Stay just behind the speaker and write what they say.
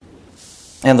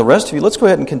And the rest of you, let's go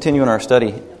ahead and continue in our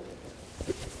study.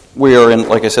 We are in,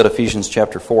 like I said, Ephesians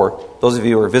chapter 4. Those of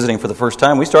you who are visiting for the first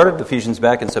time, we started Ephesians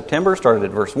back in September, started at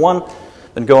verse 1,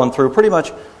 been going through pretty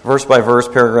much verse by verse,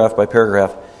 paragraph by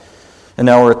paragraph. And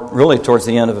now we're really towards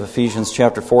the end of Ephesians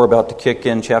chapter 4, about to kick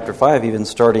in chapter 5, even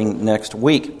starting next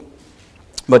week.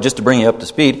 But just to bring you up to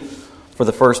speed, for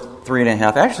the first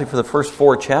 3.5, actually for the first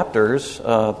 4 chapters,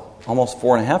 almost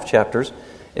 4.5 chapters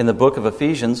in the book of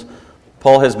Ephesians,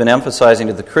 Paul has been emphasizing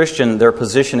to the Christian their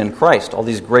position in Christ, all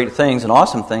these great things and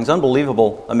awesome things,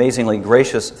 unbelievable, amazingly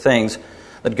gracious things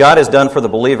that God has done for the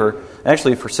believer,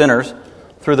 actually for sinners,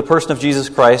 through the person of Jesus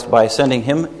Christ by sending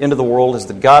Him into the world as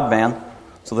the God-man,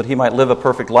 so that He might live a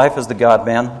perfect life as the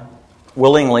God-man,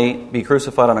 willingly be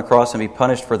crucified on a cross and be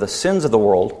punished for the sins of the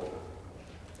world.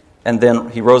 And then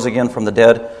He rose again from the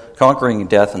dead, conquering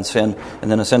death and sin,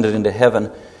 and then ascended into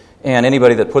heaven. And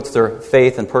anybody that puts their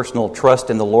faith and personal trust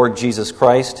in the Lord Jesus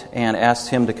Christ and asks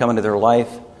Him to come into their life,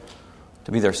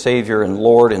 to be their Savior and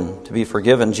Lord and to be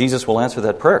forgiven, Jesus will answer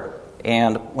that prayer.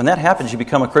 And when that happens, you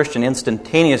become a Christian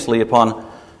instantaneously upon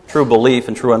true belief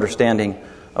and true understanding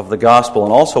of the gospel.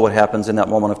 And also what happens in that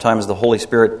moment of time is the Holy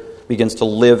Spirit begins to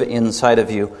live inside of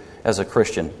you as a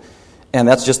Christian. And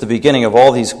that's just the beginning of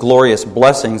all these glorious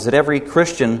blessings that every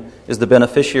Christian is the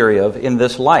beneficiary of in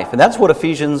this life. And that's what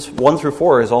Ephesians 1 through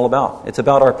 4 is all about. It's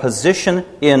about our position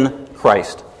in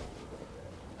Christ.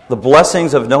 The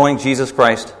blessings of knowing Jesus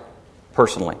Christ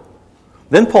personally.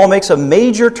 Then Paul makes a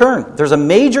major turn. There's a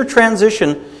major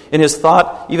transition in his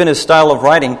thought, even his style of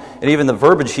writing, and even the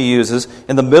verbiage he uses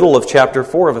in the middle of chapter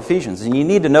 4 of Ephesians. And you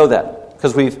need to know that,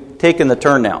 because we've taken the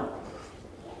turn now.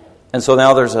 And so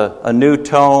now there's a new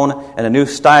tone and a new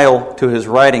style to his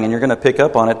writing, and you're going to pick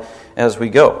up on it as we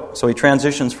go. So he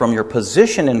transitions from your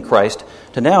position in Christ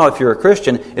to now, if you're a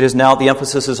Christian, it is now the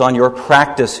emphasis is on your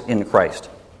practice in Christ.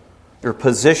 Your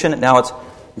position, now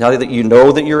that you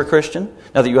know that you're a Christian,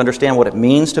 now that you understand what it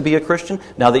means to be a Christian,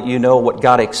 now that you know what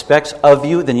God expects of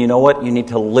you, then you know what? You need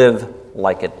to live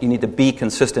like it. You need to be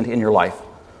consistent in your life.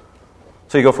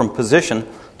 So you go from position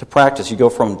to practice. You go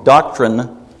from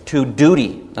doctrine to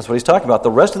duty. That's what he's talking about.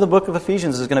 The rest of the book of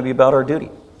Ephesians is going to be about our duty.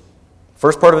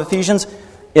 First part of Ephesians,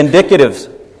 indicatives,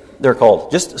 they're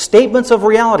called. Just statements of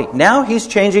reality. Now he's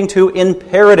changing to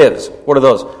imperatives. What are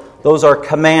those? Those are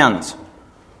commands.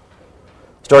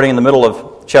 Starting in the middle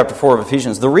of chapter 4 of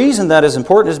Ephesians. The reason that is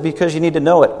important is because you need to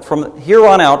know it. From here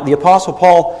on out, the Apostle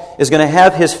Paul is going to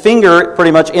have his finger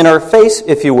pretty much in our face,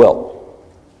 if you will.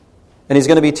 And he's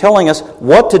going to be telling us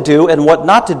what to do and what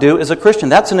not to do as a Christian.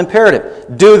 That's an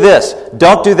imperative. Do this.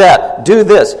 Don't do that. Do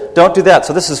this. Don't do that.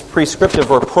 So this is prescriptive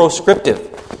or proscriptive,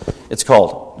 it's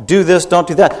called. Do this, don't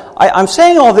do that. I'm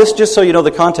saying all this just so you know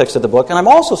the context of the book. And I'm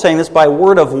also saying this by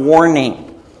word of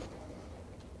warning.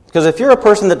 Because if you're a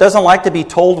person that doesn't like to be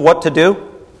told what to do,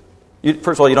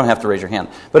 first of all, you don't have to raise your hand.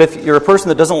 But if you're a person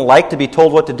that doesn't like to be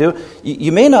told what to do,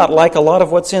 you may not like a lot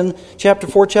of what's in chapter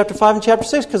 4, chapter 5, and chapter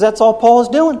 6, because that's all Paul is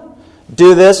doing.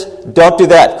 Do this, don't do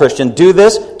that, Christian. Do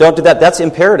this, don't do that. That's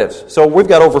imperatives. So we've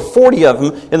got over 40 of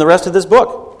them in the rest of this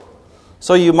book.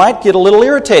 So you might get a little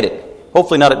irritated.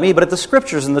 Hopefully not at me, but at the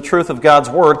Scriptures and the truth of God's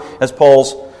Word, as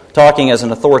Paul's talking as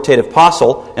an authoritative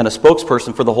apostle and a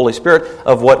spokesperson for the Holy Spirit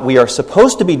of what we are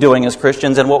supposed to be doing as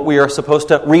Christians and what we are supposed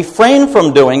to refrain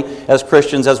from doing as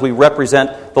Christians as we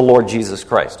represent the Lord Jesus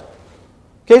Christ.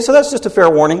 Okay, so that's just a fair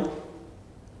warning.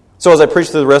 So as I preach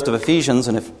through the rest of Ephesians,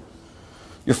 and if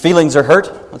your feelings are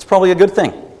hurt, that's probably a good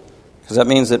thing. Because that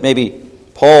means that maybe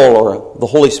Paul or the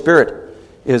Holy Spirit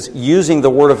is using the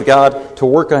Word of God to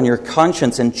work on your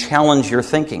conscience and challenge your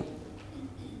thinking.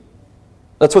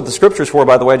 That's what the Scripture's for,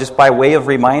 by the way, just by way of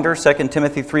reminder. 2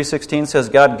 Timothy 3:16 says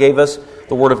God gave us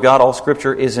the Word of God. All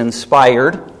Scripture is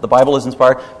inspired. The Bible is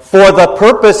inspired for the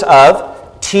purpose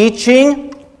of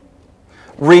teaching,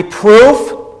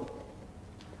 reproof,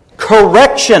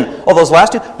 correction. Oh, those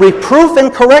last two. Reproof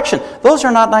and correction. Those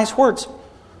are not nice words.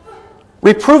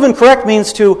 Reprove and correct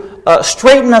means to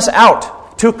straighten us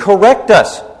out, to correct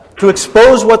us, to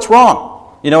expose what's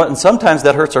wrong. You know, and sometimes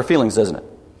that hurts our feelings, doesn't it?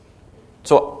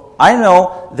 So I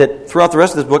know that throughout the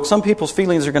rest of this book, some people's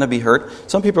feelings are going to be hurt.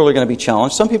 Some people are going to be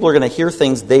challenged. Some people are going to hear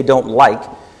things they don't like.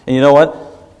 And you know what?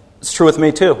 It's true with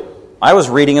me too. I was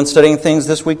reading and studying things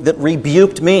this week that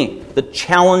rebuked me, that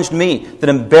challenged me, that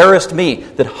embarrassed me,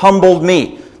 that humbled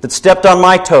me, that stepped on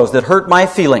my toes, that hurt my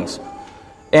feelings.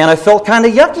 And I felt kind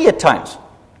of yucky at times.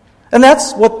 And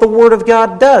that's what the Word of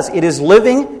God does. It is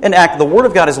living and active. The Word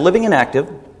of God is living and active.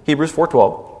 Hebrews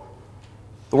 4:12.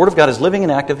 The Word of God is living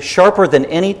and active, sharper than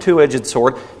any two-edged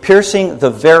sword, piercing the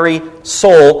very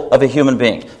soul of a human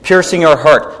being, piercing our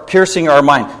heart, piercing our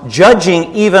mind,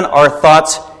 judging even our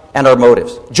thoughts and our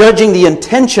motives. Judging the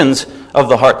intentions of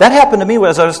the heart. That happened to me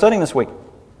as I was studying this week.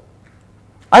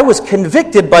 I was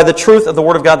convicted by the truth of the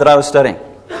Word of God that I was studying.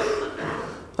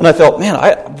 And I felt, man,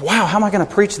 wow, how am I going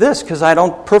to preach this? Because I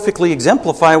don't perfectly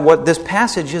exemplify what this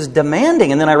passage is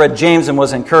demanding. And then I read James and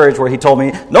was encouraged where he told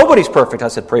me, nobody's perfect. I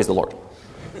said, praise the Lord.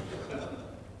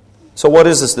 So what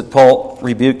is this that Paul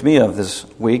rebuked me of this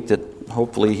week that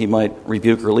hopefully he might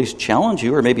rebuke or at least challenge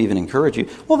you or maybe even encourage you?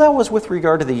 Well, that was with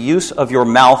regard to the use of your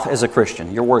mouth as a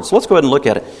Christian, your words. So let's go ahead and look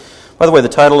at it. By the way, the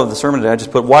title of the sermon today, I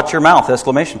just put, Watch Your Mouth,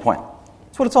 exclamation point.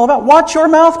 That's what it's all about. Watch your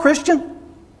mouth, Christian.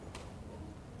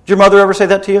 Did your mother ever say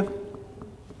that to you?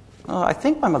 I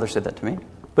think my mother said that to me.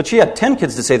 But she had 10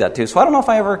 kids to say that to, so I don't know if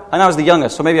I was the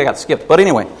youngest, so maybe I got skipped. But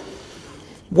anyway,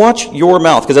 watch your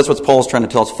mouth, because that's what Paul's trying to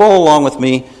tell us. Follow along with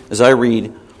me as I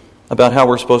read about how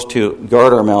we're supposed to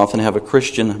guard our mouth and have a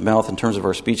Christian mouth in terms of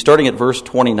our speech. Starting at verse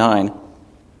 29,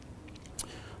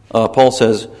 Paul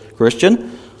says,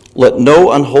 Christian, let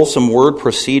no unwholesome word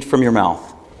proceed from your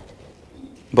mouth,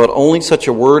 but only such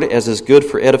a word as is good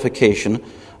for edification,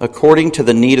 according to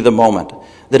the need of the moment,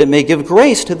 that it may give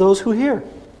grace to those who hear.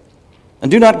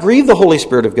 And do not grieve the Holy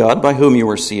Spirit of God, by whom you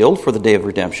were sealed for the day of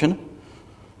redemption.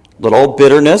 Let all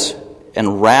bitterness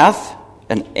and wrath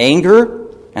and anger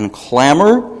and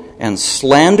clamor and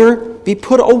slander be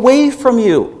put away from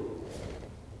you,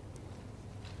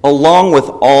 along with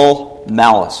all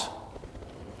malice.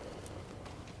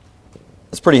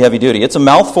 It's pretty heavy duty. It's a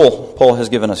mouthful Paul has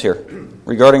given us here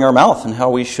regarding our mouth and how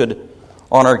we should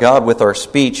honor God with our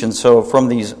speech. And so from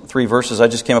these 3 verses, I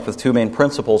just came up with 2 main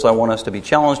principles I want us to be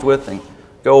challenged with and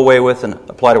go away with and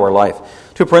apply to our life.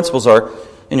 2 principles are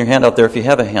in your handout there if you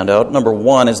have a handout. Number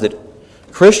 1 is that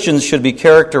Christians should be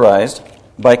characterized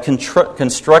by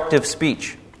constructive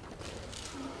speech.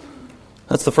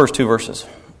 That's the first 2 verses.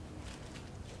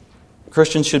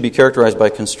 Christians should be characterized by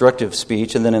constructive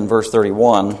speech. And then in verse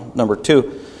 31, number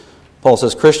 2, Paul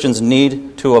says Christians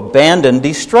need to abandon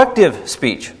destructive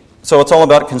speech. So it's all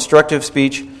about constructive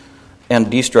speech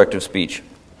and destructive speech.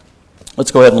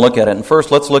 Let's go ahead and look at it. And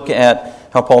first, let's look at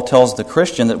how Paul tells the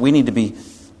Christian that we need to be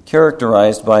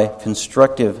characterized by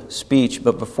constructive speech.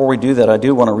 But before we do that, I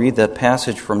do want to read that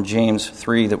passage from James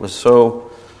 3 that was so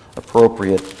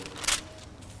appropriate.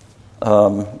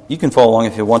 You can follow along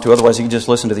if you want to. Otherwise, you can just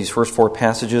listen to these first 4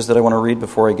 passages that I want to read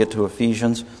before I get to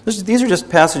Ephesians. These are just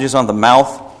passages on the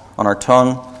mouth, on our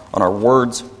tongue, on our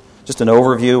words. Just an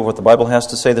overview of what the Bible has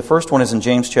to say. The first one is in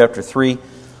James chapter 3,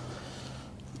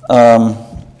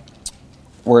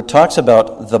 where it talks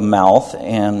about the mouth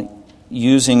and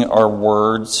using our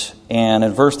words. And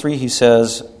in verse 3 he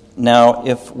says, now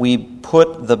if we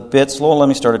put the bits... Well, let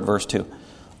me start at verse 2.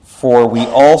 For we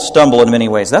all stumble in many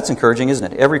ways. That's encouraging,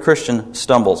 isn't it? Every Christian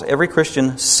stumbles. Every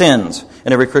Christian sins.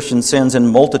 And every Christian sins in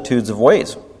multitudes of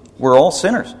ways. We're all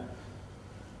sinners.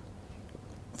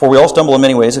 For we all stumble in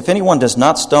many ways. If anyone does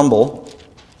not stumble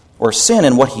or sin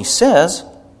in what he says,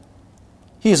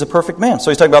 he is a perfect man.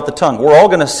 So he's talking about the tongue. We're all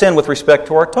going to sin with respect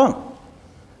to our tongue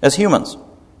as humans.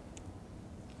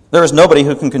 There is nobody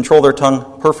who can control their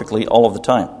tongue perfectly all of the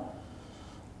time.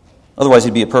 Otherwise,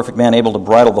 he'd be a perfect man able to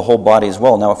bridle the whole body as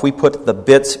well. Now, if we put the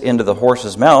bits into the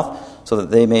horse's mouth so that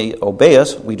they may obey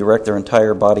us, we direct their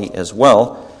entire body as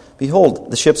well. Behold,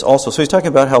 the ships also. So he's talking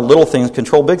about how little things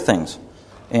control big things.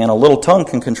 And a little tongue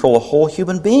can control a whole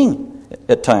human being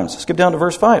at times. Skip down to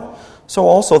verse 5. So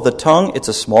also the tongue, it's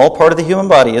a small part of the human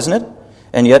body, isn't it?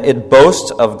 And yet it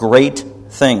boasts of great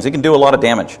things. It can do a lot of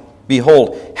damage.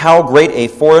 Behold, how great a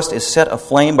forest is set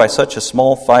aflame by such a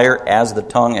small fire as the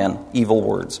tongue and evil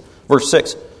words. Verse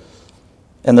 6.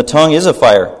 And the tongue is a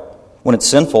fire when it's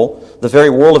sinful, the very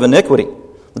world of iniquity.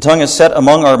 The tongue is set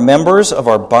among our members of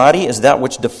our body as that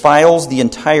which defiles the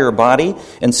entire body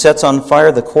and sets on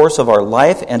fire the course of our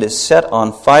life and is set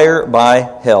on fire by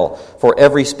hell. For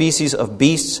every species of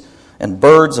beasts and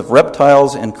birds, of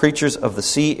reptiles and creatures of the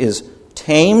sea is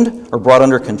tamed or brought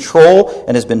under control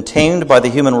and has been tamed by the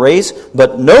human race,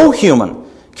 but no human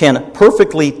can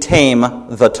perfectly tame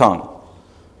the tongue.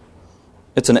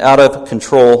 It's an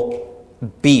out-of-control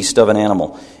beast of an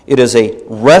animal. It is a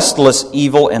restless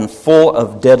evil and full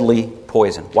of deadly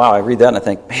poison. Wow, I read that and I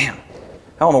think, man,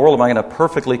 how in the world am I going to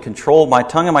perfectly control my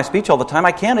tongue and my speech all the time?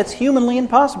 I can't. It's humanly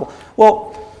impossible.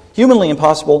 Well, humanly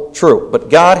impossible, true. But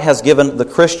God has given the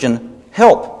Christian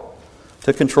help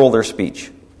to control their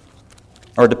speech.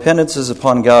 Our dependence is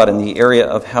upon God in the area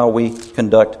of how we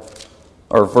conduct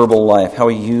our verbal life, how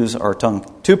we use our tongue.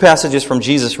 2 passages from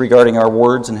Jesus regarding our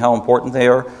words and how important they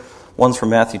are. One's from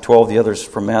Matthew 12, the other's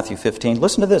from Matthew 15.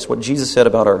 Listen to this, what Jesus said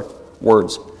about our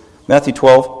words. Matthew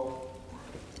 12,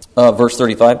 verse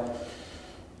 35. It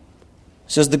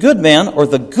says, the good man or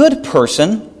the good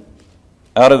person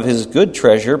out of his good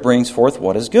treasure brings forth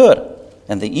what is good,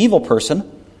 and the evil person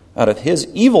out of his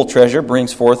evil treasure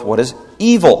brings forth what is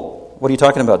evil. What are you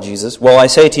talking about, Jesus? Well, I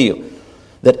say to you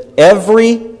that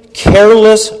every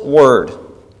careless word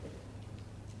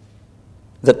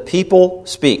that people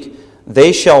speak,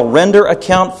 they shall render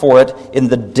account for it in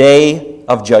the day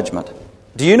of judgment.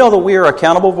 Do you know that we are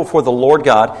accountable before the Lord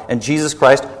God and Jesus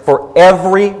Christ for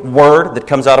every word that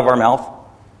comes out of our mouth?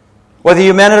 Whether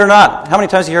you meant it or not. How many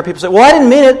times do you hear people say, well, I didn't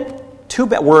mean it. Too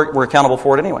bad. We're accountable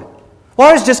for it anyway. Well,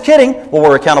 I was just kidding. Well,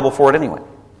 we're accountable for it anyway.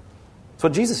 That's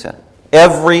what Jesus said.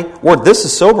 Every word. This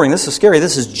is sobering. This is scary.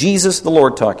 This is Jesus the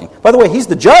Lord talking. By the way, He's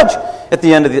the judge at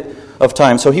the end of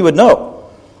time, so He would know.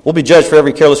 We'll be judged for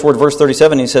every careless word. Verse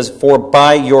 37, He says, for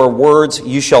by your words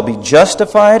you shall be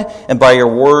justified, and by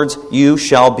your words you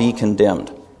shall be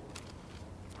condemned.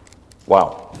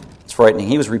 Wow. It's frightening.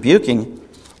 He was rebuking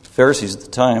the Pharisees at the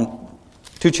time.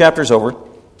 2 chapters over,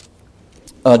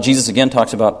 Jesus again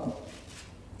talks about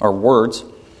our words.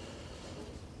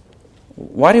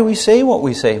 Why do we say what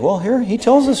we say? Well, here He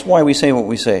tells us why we say what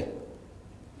we say.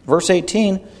 Verse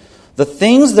 18, the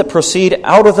things that proceed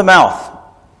out of the mouth.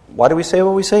 Why do we say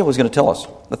what we say? Well, He's going to tell us.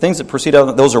 The things that proceed out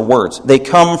of those are words. They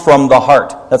come from the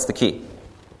heart. That's the key.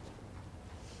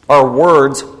 Our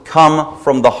words come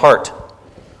from the heart.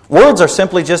 Words are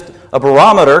simply just a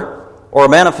barometer or a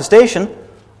manifestation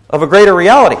of a greater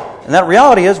reality. And that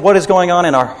reality is what is going on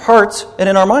in our hearts and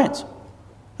in our minds.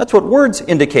 That's what words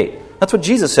indicate. That's what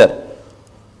Jesus said.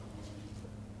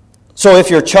 So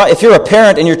if you're a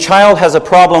parent and your child has a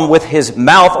problem with his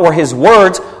mouth or his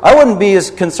words, I wouldn't be as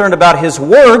concerned about his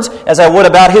words as I would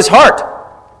about his heart.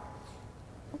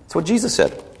 That's what Jesus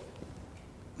said.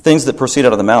 Things that proceed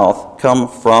out of the mouth come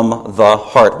from the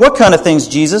heart. What kind of things,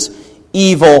 Jesus?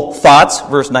 Evil thoughts,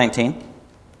 verse 19.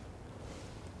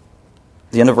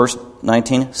 The end of verse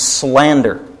 19,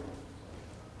 slander.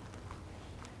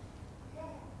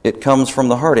 It comes from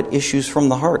the heart. It issues from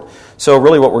the heart. So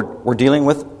really what we're dealing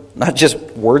with, not just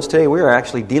words today, we are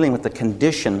actually dealing with the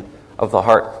condition of the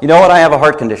heart. You know what? I have a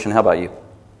heart condition. How about you?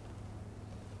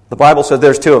 The Bible says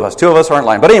there's two of us. Two of us aren't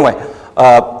lying. But anyway,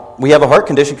 we have a heart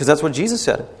condition because that's what Jesus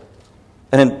said.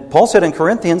 And then Paul said in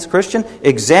Corinthians, Christian,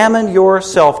 examine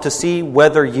yourself to see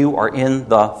whether you are in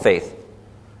the faith.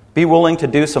 Be willing to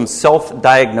do some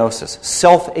self-diagnosis,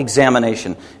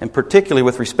 self-examination, and particularly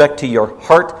with respect to your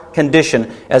heart condition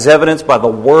as evidenced by the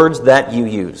words that you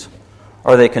use.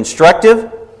 Are they constructive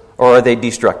or are they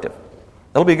destructive?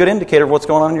 That'll be a good indicator of what's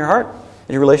going on in your heart,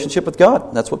 in your relationship with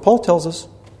God. That's what Paul tells us.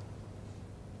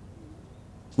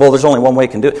 Well, there's only one way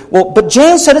you can do it. Well, but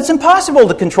James said it's impossible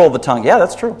to control the tongue. Yeah,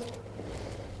 that's true.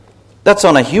 That's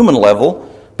on a human level.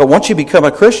 But once you become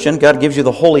a Christian, God gives you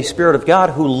the Holy Spirit of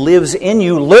God who lives in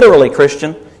you, literally,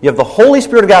 Christian. You have the Holy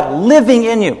Spirit of God living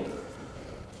in you,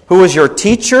 who is your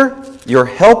teacher, your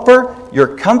helper,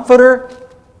 your comforter,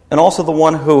 and also the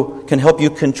one who can help you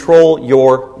control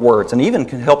your words and even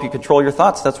can help you control your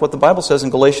thoughts. That's what the Bible says in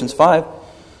Galatians 5.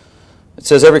 It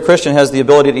says every Christian has the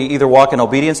ability to either walk in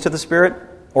obedience to the Spirit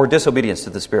or disobedience to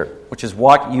the Spirit, which is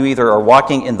you either are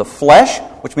walking in the flesh,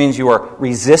 which means you are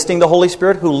resisting the Holy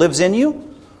Spirit who lives in you,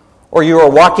 or you are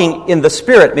walking in the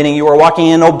Spirit, meaning you are walking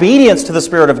in obedience to the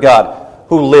Spirit of God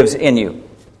who lives in you.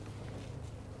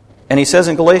 And he says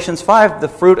in Galatians 5, the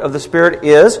fruit of the Spirit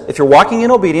is, if you're walking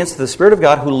in obedience to the Spirit of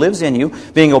God who lives in you,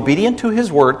 being obedient to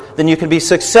His Word, then you can be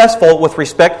successful with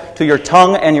respect to your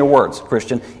tongue and your words,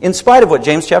 Christian, in spite of what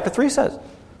James chapter 3 says.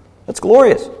 That's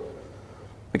glorious.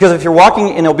 Because if you're walking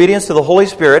in obedience to the Holy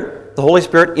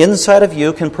Spirit inside of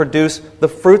you can produce the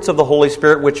fruits of the Holy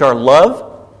Spirit, which are love,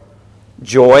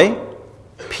 joy,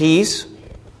 peace,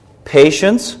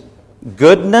 patience,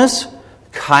 goodness,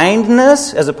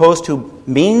 kindness as opposed to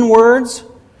mean words,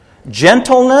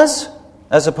 gentleness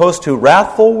as opposed to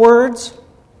wrathful words,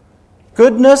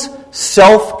 goodness,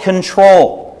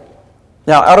 self-control.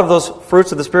 Now, out of those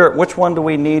fruits of the Spirit, which one do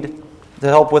we need to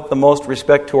help with the most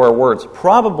respect to our words?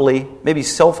 Probably, maybe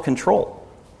self-control.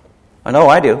 I know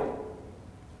I do.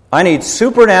 I need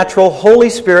supernatural, Holy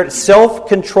Spirit,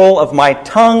 self-control of my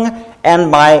tongue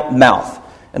and my mouth.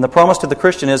 And the promise to the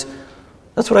Christian is,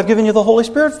 that's what I've given you the Holy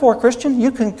Spirit for, Christian.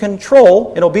 You can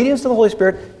control, in obedience to the Holy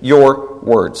Spirit, your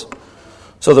words,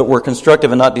 so that we're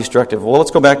constructive and not destructive. Well,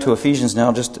 let's go back to Ephesians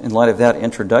now, just in light of that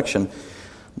introduction,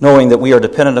 knowing that we are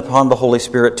dependent upon the Holy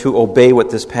Spirit to obey what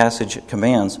this passage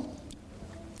commands.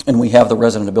 And we have the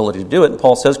resident ability to do it. And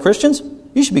Paul says, Christians,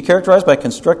 you should be characterized by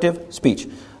constructive speech.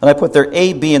 And I put there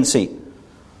A, B, and C.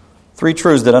 3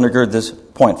 truths that undergird this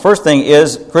point. First thing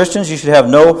is, Christians, you should have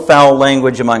no foul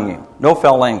language among you. No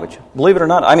foul language. Believe it or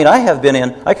not,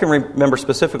 I can remember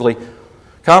specifically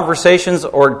conversations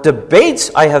or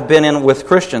debates I have been in with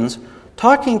Christians,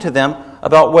 talking to them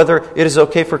about whether it is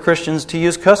okay for Christians to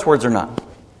use cuss words or not.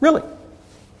 Really.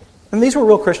 And these were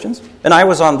real Christians. And I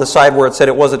was on the side where it said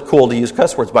it wasn't cool to use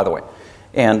cuss words, by the way.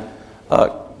 And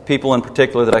people in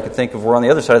particular that I could think of were on the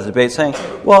other side of the debate saying,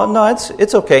 well, no,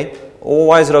 it's okay. Well,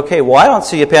 why is it okay? Well, I don't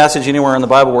see a passage anywhere in the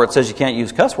Bible where it says you can't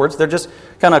use cuss words. They're just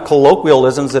kind of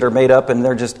colloquialisms that are made up, and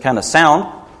they're just kind of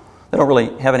sound. They don't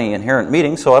really have any inherent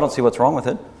meaning, so I don't see what's wrong with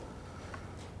it.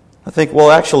 I think,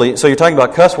 well, actually, so you're talking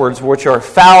about cuss words, which are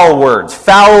foul words,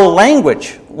 foul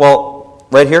language. Well,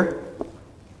 right here,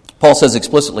 Paul says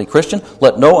explicitly, Christian,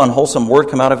 let no unwholesome word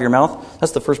come out of your mouth.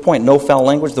 That's the first point, no foul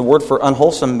language. The word for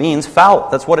unwholesome means foul.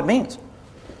 That's what it means.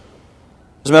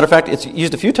 As a matter of fact, it's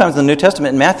used a few times in the New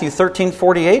Testament. In Matthew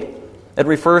 13:48, it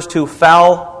refers to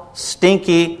foul,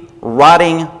 stinky,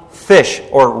 rotting fish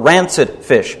or rancid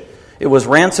fish. It was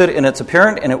rancid in its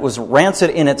appearance and it was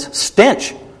rancid in its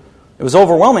stench. It was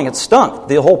overwhelming. It stunk.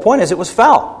 The whole point is it was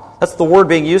foul. That's the word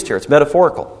being used here. It's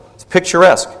metaphorical. It's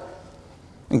picturesque.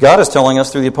 And God is telling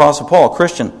us through the Apostle Paul,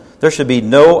 Christian, there should be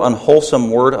no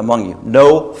unwholesome word among you.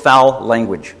 No foul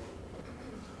language.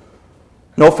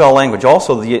 No foul language.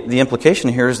 Also, the implication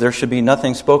here is there should be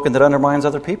nothing spoken that undermines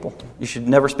other people. You should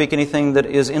never speak anything that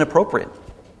is inappropriate.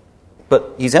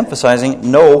 But he's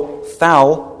emphasizing no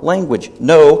foul language,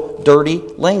 no dirty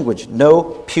language, no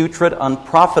putrid,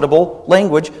 unprofitable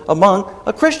language among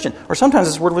a Christian. Or sometimes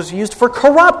this word was used for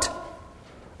corrupt.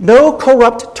 No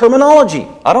corrupt terminology.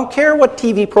 I don't care what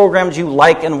TV programs you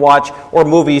like and watch, or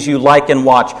movies you like and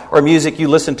watch, or music you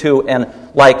listen to and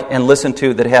like and listen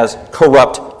to that has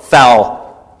corrupt,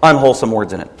 foul, unwholesome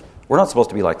words in it. We're not supposed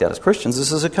to be like that as Christians.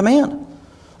 This is a command.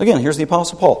 Again, here's the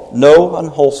Apostle Paul. No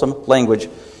unwholesome language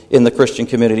in the Christian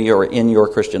community or in your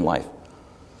Christian life.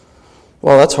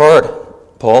 Well, that's hard,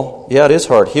 Paul. Yeah, it is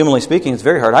hard. Humanly speaking, it's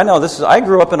very hard. I know I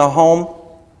grew up in a home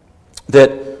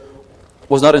that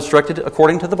was not instructed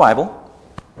according to the Bible.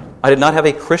 I did not have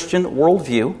a Christian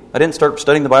worldview. I didn't start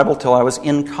studying the Bible until I was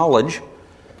in college.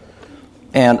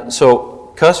 And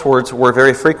so cuss words were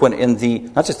very frequent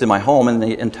not just in my home, in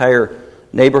the entire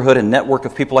neighborhood and network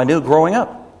of people I knew growing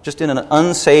up, just in an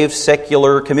unsaved,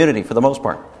 secular community for the most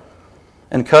part.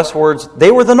 And cuss words,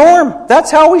 they were the norm.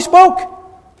 That's how we spoke.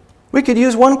 We could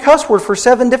use one cuss word for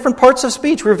 7 different parts of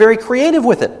speech. We were very creative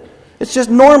with it. It's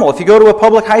just normal. If you go to a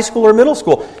public high school or middle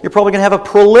school, you're probably going to have a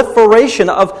proliferation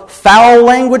of foul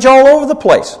language all over the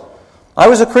place. I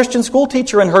was a Christian school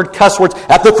teacher and heard cuss words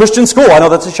at the Christian school. I know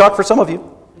that's a shock for some of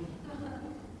you.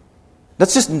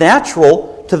 That's just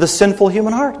natural to the sinful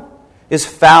human heart, is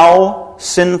foul,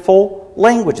 sinful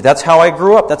language. That's how I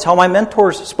grew up. That's how my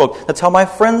mentors spoke. That's how my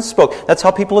friends spoke. That's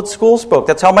how people at school spoke.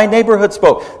 That's how my neighborhood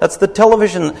spoke. That's the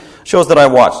television shows that I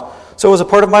watched. So it was a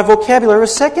part of my vocabulary. It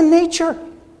was second nature.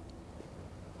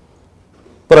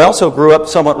 But I also grew up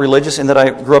somewhat religious in that I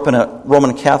grew up in a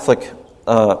Roman Catholic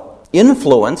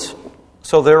influence.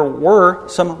 So there were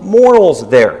some morals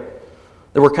there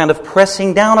that were kind of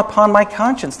pressing down upon my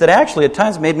conscience that actually at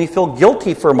times made me feel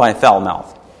guilty for my foul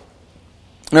mouth.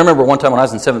 And I remember one time when I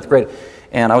was in 7th grade,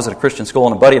 and I was at a Christian school,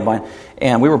 and a buddy of mine,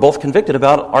 and we were both convicted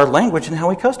about our language and how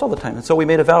we cussed all the time. And so we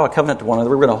made a vow, a covenant to one another.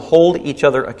 We were going to hold each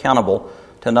other accountable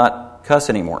to not cuss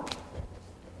anymore.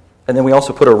 And then we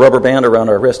also put a rubber band around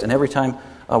our wrist, and every time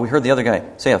we heard the other guy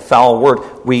say a foul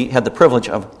word, we had the privilege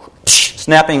of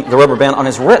snapping the rubber band on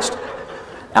his wrist.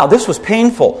 Now, this was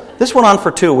painful. This went on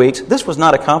for 2 weeks. This was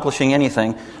not accomplishing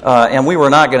anything, and we were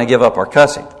not going to give up our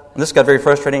cussing. And this got very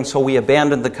frustrating, so we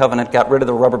abandoned the covenant, got rid of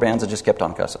the rubber bands, and just kept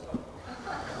on cussing.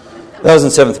 That was in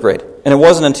 7th grade. And it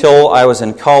wasn't until I was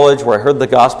in college where I heard the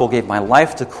gospel, gave my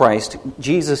life to Christ.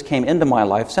 Jesus came into my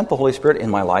life, sent the Holy Spirit in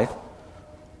my life.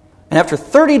 And after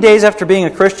 30 days after being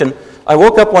a Christian, I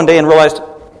woke up one day and realized,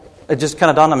 it just kind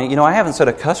of dawned on me, I haven't said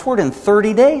a cuss word in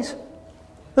 30 days.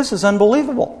 This is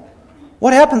unbelievable.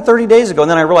 What happened 30 days ago?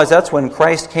 And then I realized that's when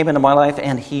Christ came into my life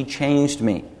and He changed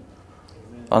me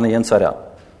on the inside out.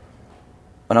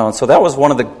 And so that was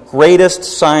one of the greatest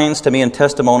signs to me and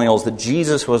testimonials that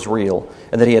Jesus was real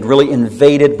and that He had really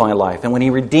invaded my life. And when He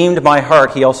redeemed my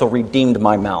heart, He also redeemed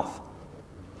my mouth.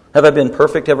 Have I been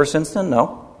perfect ever since then?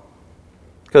 No.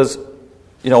 Because,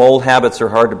 old habits are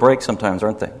hard to break sometimes,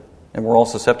 aren't they? And we're all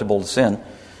susceptible to sin.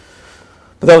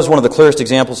 But that was one of the clearest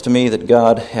examples to me that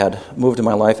God had moved in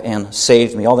my life and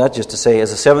saved me. All that just to say,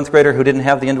 as a 7th grader who didn't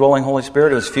have the indwelling Holy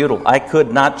Spirit, it was futile. I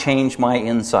could not change my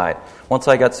inside. Once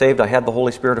I got saved, I had the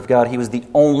Holy Spirit of God. He was the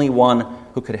only one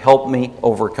who could help me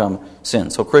overcome sin.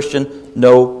 So Christian,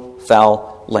 no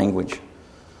foul language.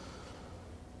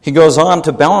 He goes on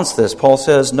to balance this. Paul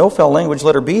says, no foul language,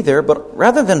 let her be there, but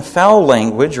rather than foul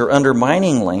language or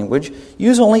undermining language,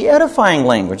 use only edifying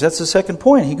language. That's the second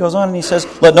point. He goes on and he says,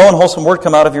 let no unwholesome word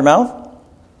come out of your mouth.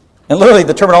 And literally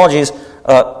the terminology is,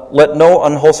 let no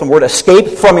unwholesome word escape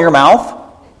from your mouth.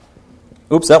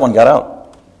 Oops, that one got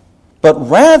out. But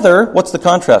rather, what's the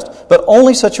contrast? But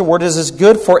only such a word as is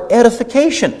good for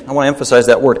edification. I want to emphasize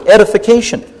that word,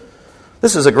 edification.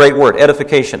 This is a great word,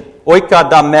 edification.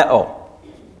 Oikadameo.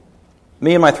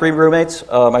 Me and my three roommates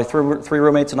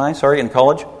and I, in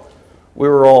college, we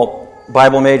were all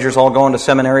Bible majors, all going to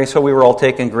seminary, so we were all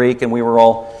taking Greek, and we were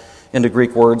all into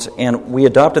Greek words, and we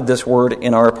adopted this word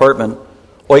in our apartment,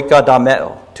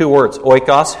 oikadameo. 2 words,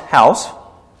 oikos, house,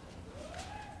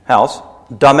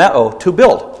 dameo, to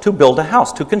build a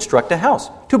house, to construct a house,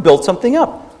 to build something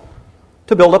up,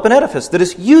 to build up an edifice that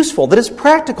is useful, that is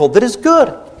practical, that is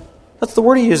good. That's the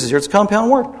word he uses here. It's a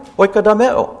compound word,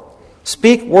 oikadameo.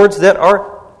 Speak words that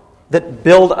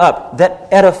build up, that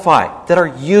edify, that are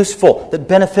useful, that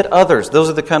benefit others. Those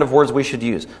are the kind of words we should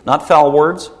use, not foul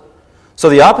words. So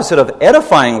the opposite of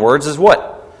edifying words is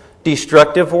what?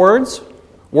 Destructive words,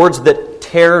 words that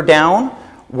tear down,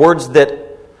 words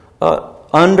that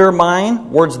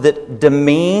undermine, words that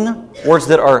demean, words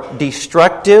that are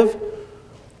destructive,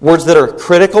 words that are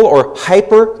critical or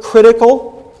hypercritical.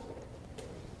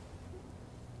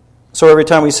 So every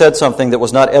time we said something that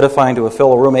was not edifying to a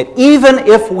fellow roommate, even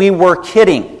if we were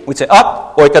kidding, we'd say,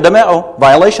 oikadameo,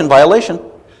 violation.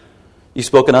 You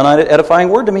spoke an unedifying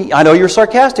word to me. I know you're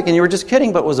sarcastic and you were just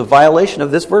kidding, but it was a violation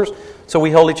of this verse. So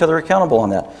we hold each other accountable on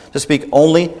that, to speak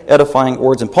only edifying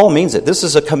words. And Paul means it. This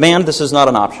is a command, this is not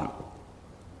an option.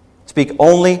 Speak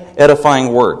only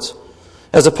edifying words.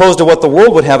 As opposed to what the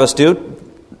world would have us do,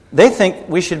 they think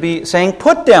we should be saying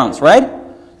put-downs, right?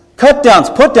 Cut-downs,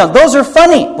 put-downs, those are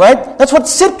funny, right? That's what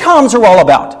sitcoms are all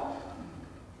about,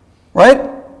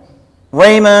 right?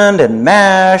 Raymond and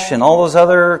MASH and all those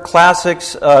other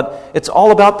classics, it's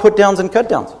all about put-downs and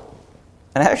cut-downs.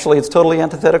 And actually, it's totally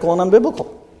antithetical and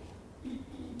unbiblical.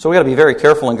 So we've got to be very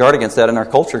careful and guard against that in our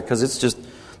culture, because it's just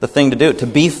the thing to do. To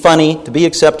be funny, to be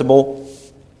acceptable,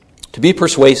 to be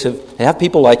persuasive, to have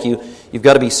people like you, you've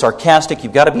got to be sarcastic,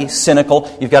 you've got to be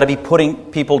cynical, you've got to be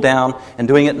putting people down and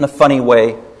doing it in a funny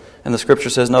way. And the Scripture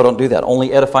says, no, don't do that.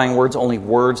 Only edifying words, only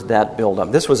words that build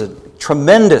up. This was a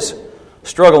tremendous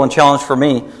struggle and challenge for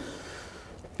me,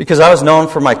 because I was known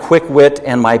for my quick wit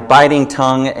and my biting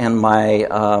tongue and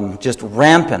my just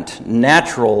rampant,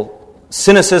 natural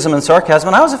cynicism and sarcasm,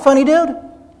 and I was a funny dude.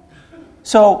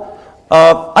 So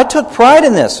I took pride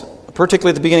in this,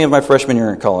 particularly at the beginning of my freshman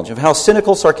year in college, of how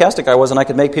cynical, sarcastic I was, and I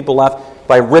could make people laugh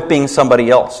by ripping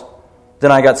somebody else.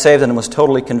 Then I got saved and was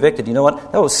totally convicted. You know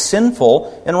what? That was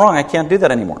sinful and wrong. I can't do that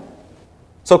anymore.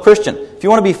 So Christian, if you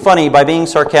want to be funny by being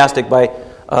sarcastic, by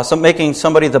making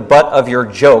somebody the butt of your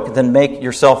joke, then make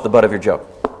yourself the butt of your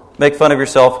joke. Make fun of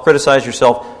yourself, criticize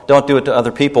yourself. Don't do it to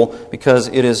other people, because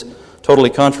it is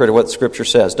totally contrary to what the Scripture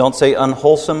says. Don't say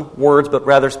unwholesome words, but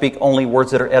rather speak only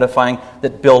words that are edifying,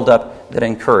 that build up, that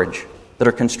encourage, that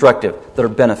are constructive, that are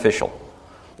beneficial.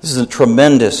 This is a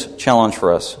tremendous challenge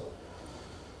for us.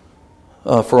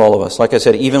 For all of us. Like I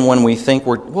said, even when we think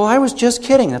I was just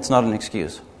kidding, that's not an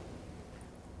excuse.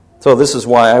 So this is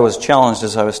why I was challenged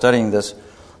as I was studying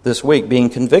this week,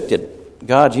 being convicted.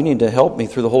 God, you need to help me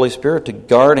through the Holy Spirit to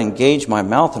guard and gauge my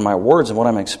mouth and my words and what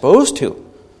I'm exposed to.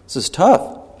 This is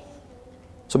tough.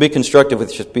 So be constructive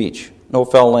with your speech. No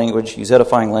foul language. Use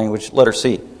edifying language. Letter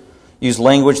C. Use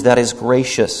language that is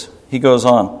gracious. He goes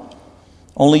on.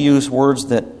 Only use words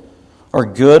that are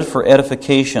good for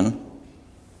edification,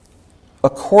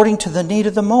 according to the need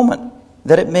of the moment,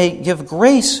 that it may give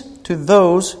grace to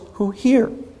those who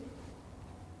hear.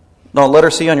 Now,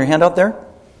 letter C on your handout there,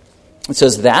 it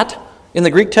says that. In the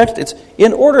Greek text, it's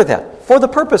in order that, for the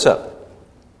purpose of.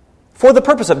 For the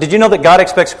purpose of. Did you know that God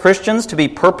expects Christians to be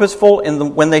purposeful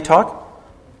when they talk?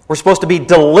 We're supposed to be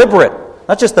deliberate.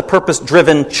 Not just the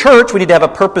purpose-driven church, we need to have a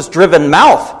purpose-driven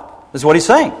mouth, is what he's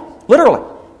saying, literally.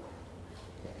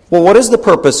 Well, what is the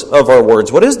purpose of our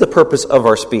words? What is the purpose of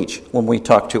our speech when we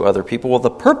talk to other people? Well, the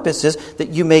purpose is that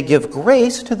you may give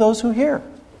grace to those who hear.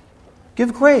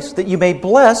 Give grace, that you may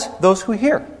bless those who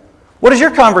hear. What is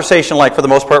your conversation like for the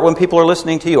most part when people are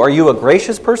listening to you? Are you a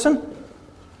gracious person?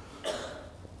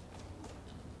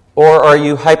 Or are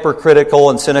you hypercritical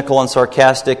and cynical and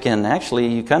sarcastic, and actually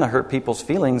you kind of hurt people's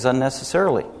feelings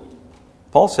unnecessarily?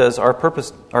 Paul says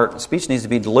our speech needs to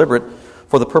be deliberate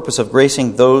for the purpose of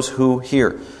gracing those who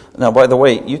hear. Now, by the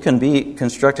way, you can be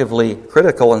constructively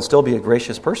critical and still be a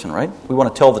gracious person, right? We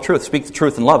want to tell the truth. Speak the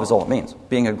truth in love is all it means.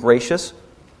 Being a gracious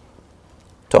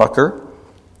talker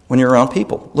when you're around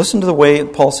people. Listen to the way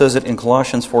Paul says it in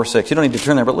Colossians 4:6. You don't need to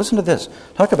turn there, but listen to this.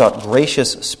 Talk about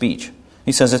gracious speech.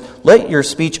 He says this, let your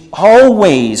speech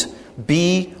always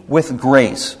be with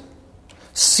grace,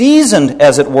 seasoned,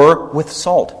 as it were, with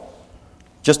salt.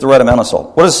 Just the right amount of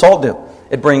salt. What does salt do?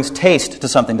 It brings taste to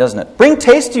something, doesn't it? Bring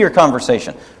taste to your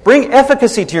conversation. Bring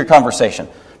efficacy to your conversation.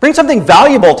 Bring something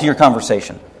valuable to your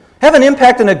conversation. Have an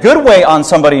impact in a good way on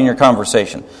somebody in your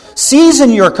conversation.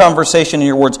 Season your conversation and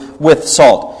your words with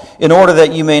salt, in order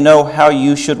that you may know how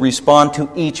you should respond to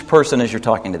each person as you're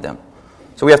talking to them.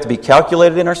 So we have to be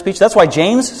calculated in our speech. That's why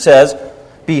James says,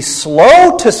 be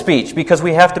slow to speech, because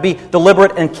we have to be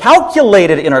deliberate and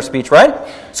calculated in our speech, right?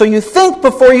 So you think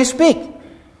before you speak.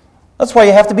 That's why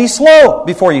you have to be slow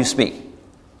before you speak.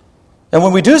 And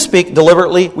when we do speak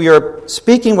deliberately, we are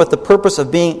speaking with the purpose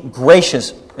of being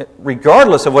gracious,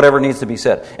 regardless of whatever needs to be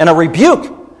said. And a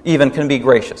rebuke even can be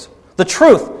gracious. The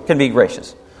truth can be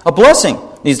gracious. A blessing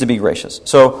needs to be gracious.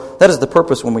 So that is the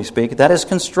purpose when we speak. That is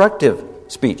constructive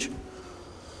speech.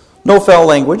 No foul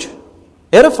language,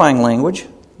 edifying language,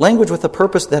 language with a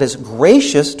purpose that is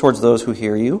gracious towards those who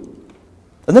hear you.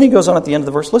 And then he goes on at the end of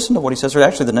the verse. Listen to what he says, or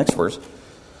actually the next verse.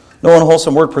 No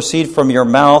unwholesome word proceed from your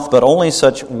mouth, but only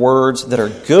such words that are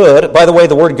good. By the way,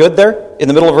 the word good there, in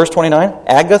the middle of verse 29,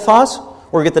 agathos,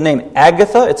 where we get the name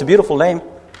Agatha. It's a beautiful name.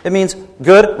 It means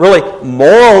good, really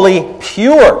morally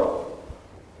pure.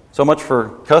 So much for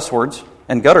cuss words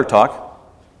and gutter talk.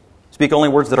 Speak only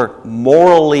words that are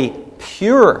morally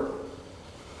pure.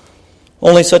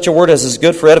 Only such a word as is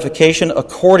good for edification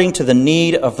according to the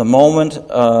need of the moment.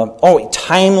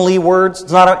 Timely words.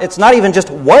 It's not even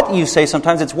just what you say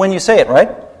sometimes, it's when you say it,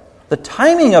 right? The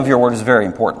timing of your word is very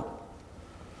important.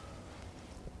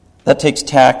 That takes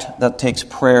tact, that takes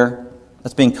prayer,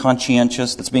 that's being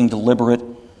conscientious, that's being deliberate.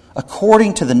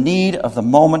 According to the need of the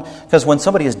moment. Because when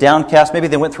somebody is downcast, maybe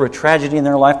they went through a tragedy in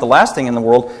their life, the last thing in the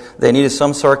world they need is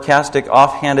some sarcastic,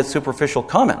 offhanded, superficial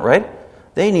comment, right?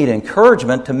 They need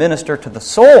encouragement to minister to the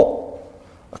soul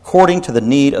according to the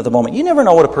need of the moment. You never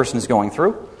know what a person is going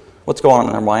through, what's going on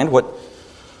in their mind, what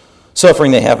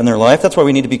suffering they have in their life. That's why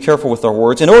we need to be careful with our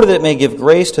words, in order that it may give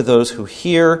grace to those who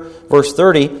hear. Verse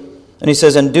 30, and he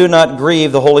says, and do not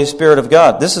grieve the Holy Spirit of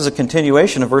God. This is a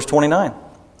continuation of verse 29.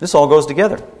 This all goes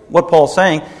together. What Paul's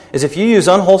saying is if you use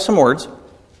unwholesome words,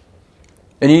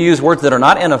 and you use words that are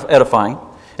not edifying,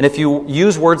 and if you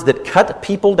use words that cut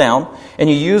people down, and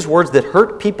you use words that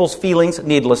hurt people's feelings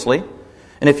needlessly,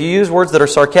 and if you use words that are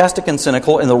sarcastic and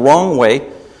cynical in the wrong way,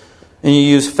 and you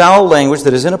use foul language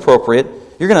that is inappropriate,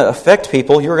 you're going to affect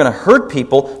people, you're going to hurt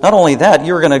people. Not only that,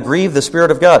 you're going to grieve the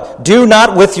Spirit of God. Do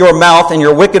not with your mouth and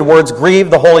your wicked words grieve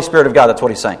the Holy Spirit of God. That's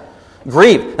what he's saying.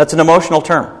 Grieve, that's an emotional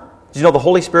term. Did you know the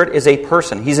Holy Spirit is a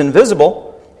person? He's invisible,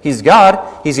 He's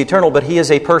God, He's eternal, but He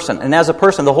is a person. And as a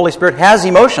person, the Holy Spirit has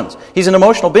emotions. He's an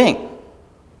emotional being.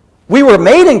 We were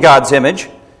made in God's image,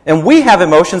 and we have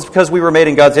emotions because we were made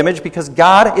in God's image, because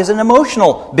God is an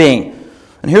emotional being.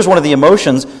 And here's one of the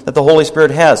emotions that the Holy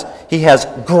Spirit has. He has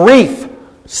grief,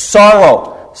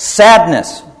 sorrow,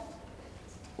 sadness.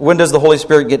 When does the Holy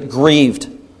Spirit get grieved,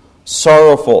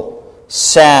 sorrowful,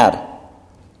 sad?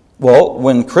 Well,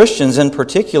 when Christians in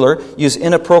particular use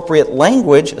inappropriate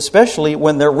language, especially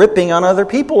when they're ripping on other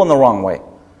people in the wrong way.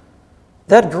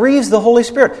 That grieves the Holy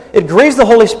Spirit. It grieves the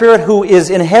Holy Spirit who is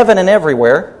in heaven and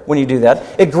everywhere when you do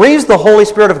that. It grieves the Holy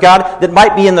Spirit of God that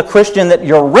might be in the Christian that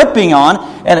you're ripping on.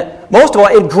 And most of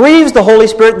all, it grieves the Holy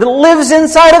Spirit that lives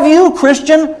inside of you,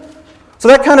 Christian. So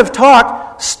that kind of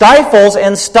talk stifles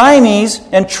and stymies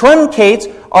and truncates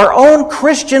our own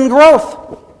Christian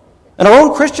growth and our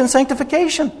own Christian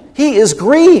sanctification. He is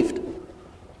grieved.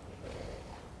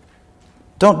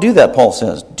 Don't do that, Paul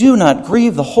says. Do not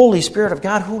grieve the Holy Spirit of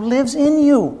God who lives in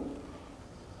you,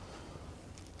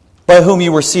 by whom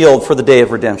you were sealed for the day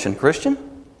of redemption. Christian?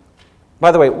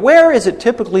 By the way, where is it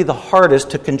typically the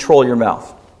hardest to control your mouth?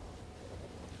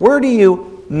 Where do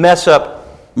you mess up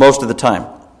most of the time?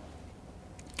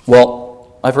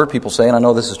 Well, I've heard people say, and I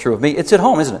know this is true of me, it's at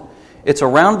home, isn't it? It's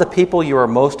around the people you are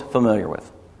most familiar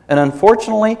with. And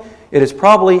unfortunately, it is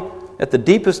probably at the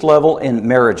deepest level in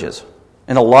marriages.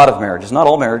 In a lot of marriages. Not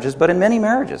all marriages, but in many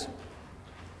marriages.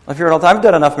 I've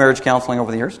done enough marriage counseling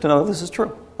over the years to know this is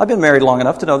true. I've been married long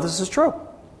enough to know this is true.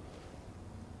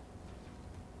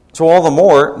 So all the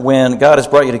more when God has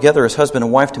brought you together as husband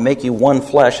and wife to make you one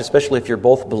flesh, especially if you're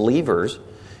both believers,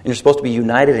 and you're supposed to be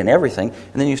united in everything,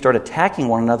 and then you start attacking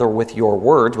one another with your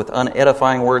words, with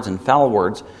unedifying words and foul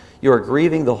words, you are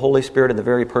grieving the Holy Spirit in the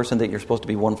very person that you're supposed to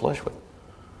be one flesh with.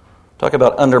 Talk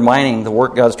about undermining the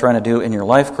work God's trying to do in your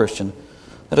life, Christian.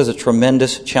 That is a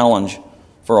tremendous challenge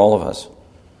for all of us.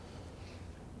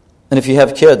 And if you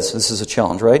have kids, this is a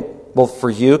challenge, right? Both for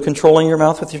you controlling your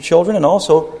mouth with your children and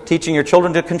also teaching your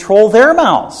children to control their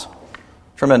mouths.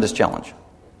 Tremendous challenge.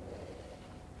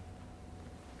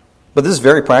 But this is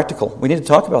very practical. We need to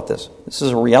talk about this. This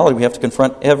is a reality we have to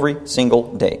confront every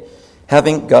single day.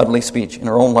 Having godly speech in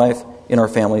our own life, in our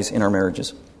families, in our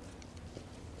marriages,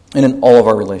 and in all of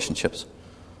our relationships.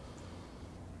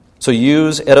 So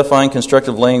use edifying,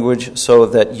 constructive language so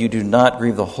that you do not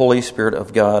grieve the Holy Spirit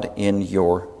of God in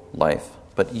your life.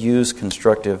 But use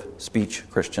constructive speech,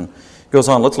 Christian. It goes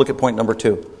on. Let's look at point number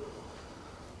 2.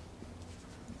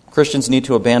 Christians need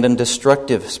to abandon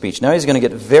destructive speech. Now he's going to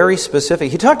get very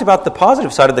specific. He talked about the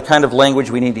positive side of the kind of language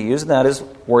we need to use, and that is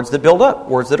words that build up,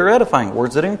 words that are edifying,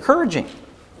 words that are encouraging.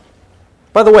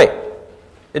 By the way,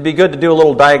 it'd be good to do a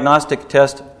little diagnostic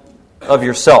test of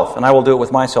yourself, and I will do it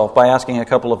with myself by asking a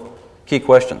couple of key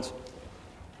questions.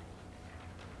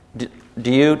 Do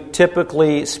you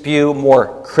typically spew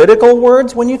more critical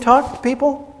words when you talk to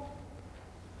people?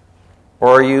 Or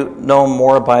are you known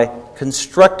more by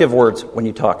constructive words when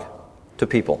you talk to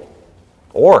people?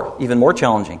 Or, even more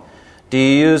challenging, do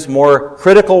you use more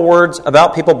critical words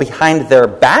about people behind their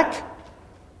back?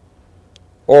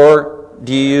 Or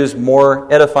do you use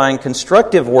more edifying,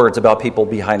 constructive words about people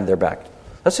behind their back?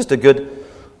 That's just a good,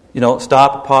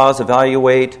 stop, pause,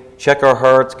 evaluate, check our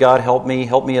hearts. God, help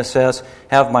me assess.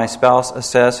 Have my spouse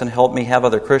assess and help me. Have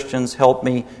other Christians help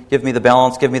me. Give me the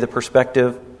balance, give me the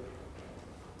perspective.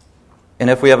 And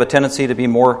if we have a tendency to be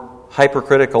more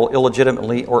hypercritical,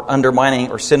 illegitimately, or undermining,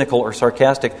 or cynical, or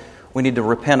sarcastic, we need to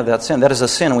repent of that sin. That is a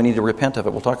sin. We need to repent of it.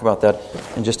 We'll talk about that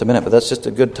in just a minute, but that's just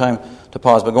a good time to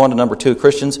pause. But go on to number 2.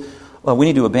 Christians, we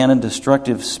need to abandon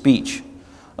destructive speech.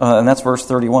 And that's verse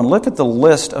 31. Look at the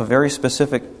list of very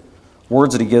specific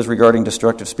words that he gives regarding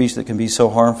destructive speech that can be so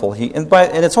harmful. And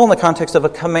it's all in the context of a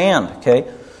command,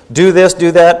 okay? Do this,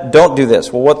 do that, don't do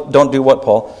this. Well, don't do what,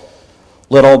 Paul?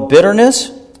 Let all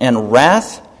bitterness and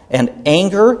wrath and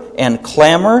anger and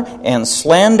clamor and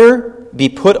slander be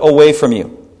put away from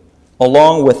you,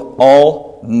 along with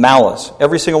all malice.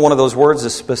 Every single one of those words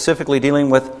is specifically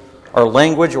dealing with our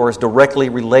language or is directly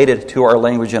related to our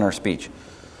language and our speech.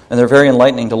 And they're very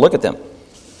enlightening to look at them.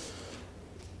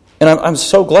 And I'm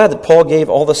so glad that Paul gave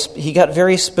all this. He got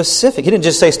very specific. He didn't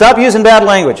just say, stop using bad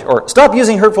language, or stop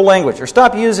using hurtful language, or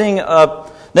stop using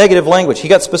negative language. He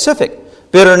got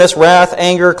specific. Bitterness, wrath,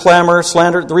 anger, clamor,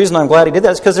 slander. The reason I'm glad he did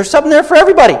that is because there's something there for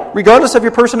everybody, regardless of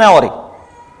your personality.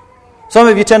 Some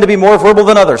of you tend to be more verbal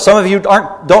than others. Some of you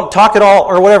don't talk at all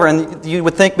or whatever. And you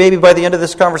would think maybe by the end of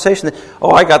this conversation that,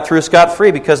 I got through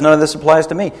scot-free because none of this applies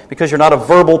to me. Because you're not a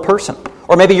verbal person.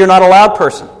 Or maybe you're not a loud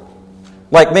person.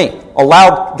 Like me. A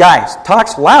loud guy.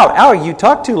 Talks loud. Ow, you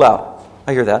talk too loud.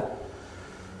 I hear that.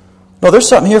 No, there's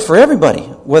something here for everybody.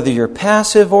 Whether you're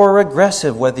passive or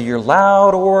aggressive. Whether you're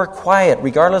loud or quiet.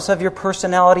 Regardless of your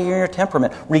personality or your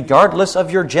temperament. Regardless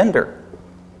of your gender.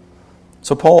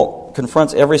 So Paul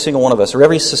confronts every single one of us, or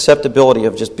every susceptibility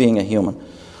of just being a human.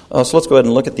 So let's go ahead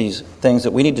and look at these things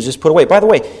that we need to just put away. By the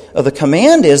way, the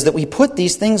command is that we put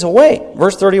these things away.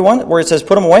 Verse 31, where it says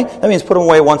put them away, that means put them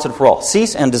away once and for all.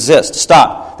 Cease and desist.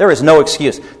 Stop. There is no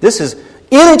excuse. This is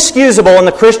inexcusable in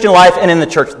the Christian life and in the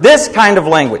church. This kind of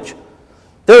language.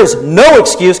 There is no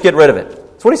excuse. Get rid of it.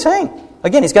 That's what he's saying.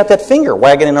 Again, he's got that finger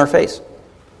wagging in our face.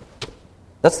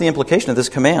 That's the implication of this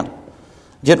command.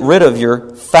 Get rid of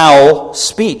your foul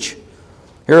speech.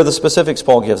 Here are the specifics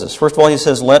Paul gives us. First of all, he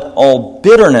says, let all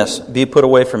bitterness be put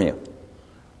away from you.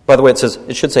 By the way,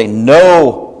 it should say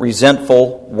no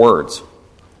resentful words.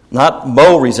 Not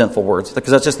mo resentful words,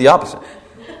 because that's just the opposite.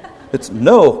 It's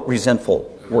no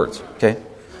resentful words. Okay?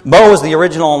 Mo is the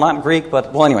original, not Greek,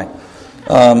 but, well, anyway.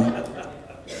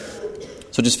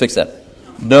 So just fix that.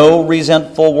 No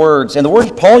resentful words. And the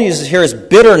word Paul uses here is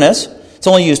bitterness. It's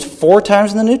only used 4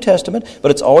 times in the New Testament, but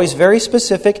it's always very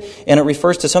specific, and it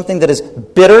refers to something that is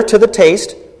bitter to the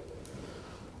taste,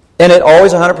 and it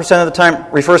always, 100% of the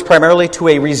time, refers primarily to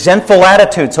a resentful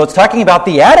attitude. So it's talking about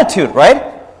the attitude,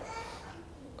 right?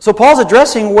 So Paul's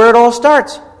addressing where it all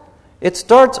starts.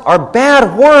 Our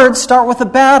bad words start with a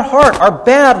bad heart. Our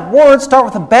bad words start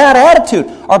with a bad attitude.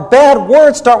 Our bad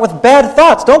words start with bad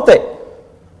thoughts, don't they?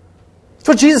 That's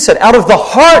what Jesus said. Out of the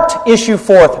heart issue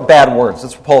forth bad words.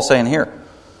 That's what Paul's saying here.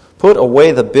 Put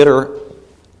away the bitter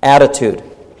attitude.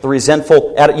 The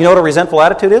resentful attitude. You know what a resentful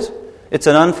attitude is? It's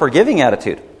an unforgiving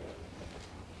attitude.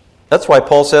 That's why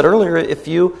Paul said earlier, if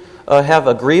you have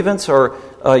a grievance or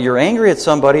you're angry at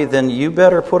somebody, then you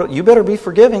better be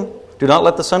forgiving. Do not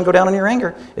let the sun go down in your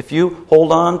anger. If you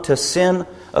hold on to sin,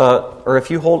 or if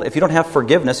you don't have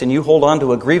forgiveness and you hold on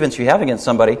to a grievance you have against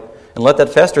somebody and let that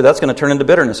fester, that's going to turn into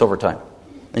bitterness over time.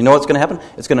 And you know what's going to happen?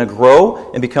 It's going to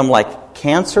grow and become like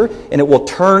cancer, and it will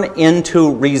turn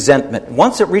into resentment.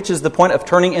 Once it reaches the point of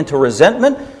turning into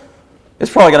resentment,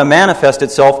 it's probably going to manifest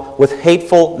itself with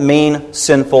hateful, mean,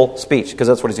 sinful speech, because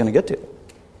that's what he's going to get to.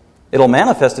 It'll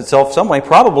manifest itself some way,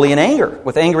 probably in anger,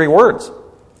 with angry words.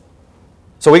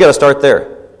 So we got to start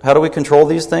there. How do we control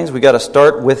these things? We've got to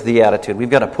start with the attitude. We've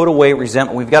got to put away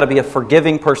resentment. We've got to be a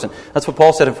forgiving person. That's what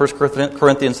Paul said in 1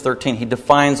 Corinthians 13. He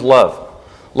defines love.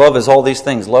 Love is all these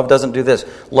things. Love doesn't do this.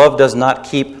 Love does not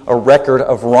keep a record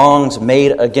of wrongs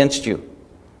made against you.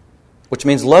 Which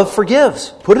means love forgives.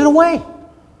 Put it away.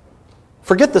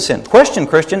 Forget the sin. Question,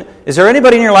 Christian, is there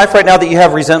anybody in your life right now that you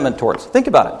have resentment towards? Think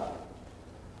about it.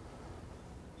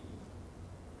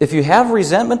 If you have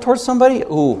resentment towards somebody,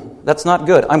 that's not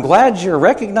good. I'm glad you're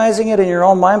recognizing it in your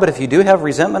own mind, but if you do have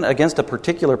resentment against a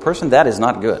particular person, that is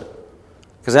not good.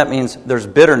 Because that means there's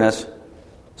bitterness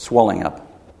swelling up.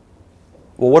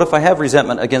 Well, what if I have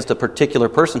resentment against a particular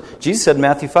person? Jesus said in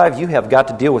Matthew 5, you have got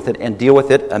to deal with it, and deal with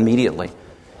it immediately.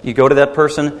 You go to that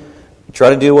person, you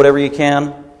try to do whatever you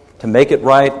can to make it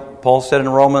right. Paul said in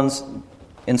Romans,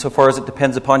 insofar as it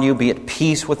depends upon you, be at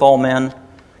peace with all men.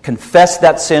 Confess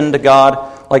that sin to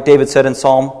God. Like David said in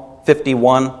Psalm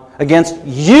 51, against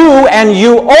you and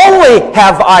you only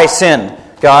have I sinned.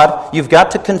 God, you've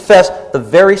got to confess the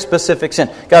very specific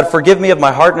sin. God, forgive me of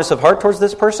my hardness of heart towards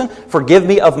this person. Forgive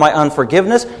me of my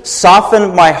unforgiveness.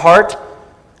 Soften my heart.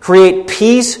 Create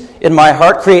peace in my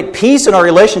heart. Create peace in our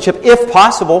relationship if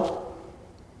possible.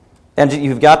 And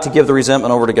you've got to give the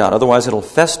resentment over to God. Otherwise it'll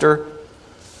fester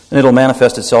and it'll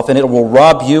manifest itself and it will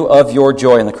rob you of your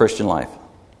joy in the Christian life.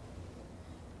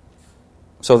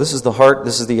 So this is the heart,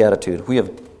 this is the attitude. We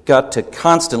have got to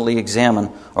constantly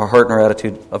examine our heart and our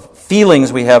attitude of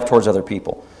feelings we have towards other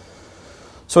people.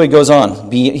 So he goes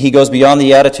on. He goes beyond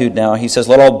the attitude now. He says,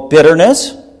 let all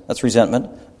bitterness, that's resentment,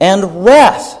 and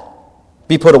wrath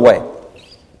be put away.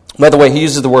 By the way, he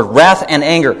uses the word wrath and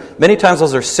anger. Many times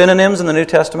those are synonyms in the New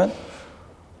Testament.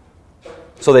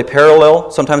 So they parallel,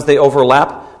 sometimes they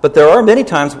overlap. But there are many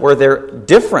times where they're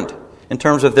different in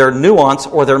terms of their nuance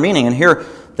or their meaning. And here,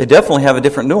 they definitely have a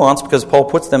different nuance because Paul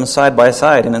puts them side by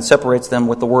side and then separates them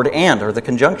with the word and, or the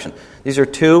conjunction. These are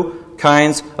two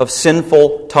kinds of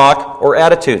sinful talk or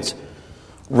attitudes.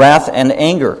 Wrath and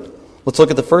anger. Let's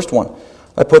look at the first one.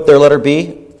 I put there, letter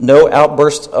B, no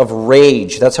outbursts of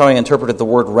rage. That's how I interpreted the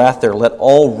word wrath there. Let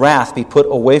all wrath be put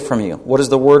away from you. What is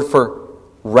the word for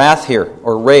wrath here,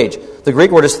 or rage? The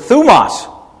Greek word is thumos.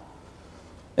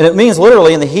 And it means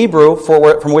literally in the Hebrew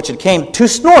from which it came, to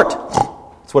snort.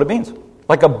 That's what it means.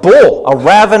 Like a bull, a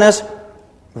ravenous,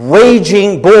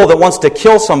 raging bull that wants to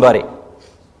kill somebody.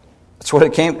 That's what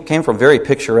it came from. Very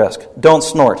picturesque. Don't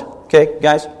snort. Okay,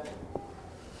 guys?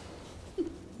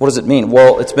 What does it mean?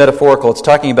 Well, it's metaphorical. It's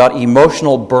talking about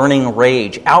emotional burning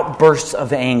rage. Outbursts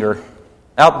of anger.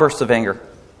 Outbursts of anger.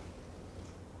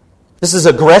 This is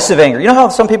aggressive anger. You know how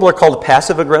some people are called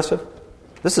passive-aggressive?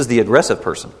 This is the aggressive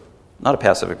person, not a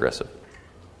passive-aggressive.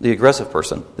 The aggressive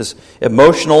person. This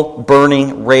emotional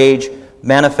burning rage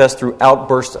manifest through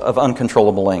outbursts of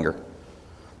uncontrollable anger.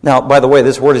 Now, by the way,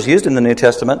 this word is used in the New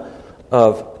Testament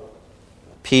of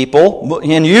people,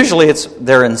 and usually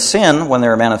they're in sin when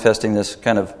they're manifesting this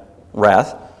kind of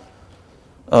wrath.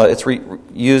 It's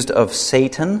used of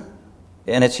Satan,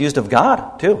 and it's used of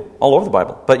God, too, all over the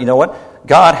Bible. But you know what?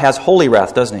 God has holy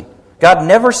wrath, doesn't he? God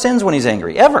never sins when he's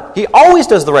angry, ever. He always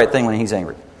does the right thing when he's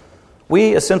angry.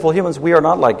 We, as sinful humans, we are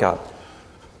not like God.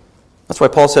 That's why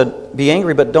Paul said, be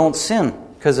angry, but don't sin.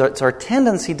 Because it's our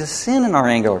tendency to sin in our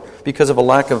anger because of a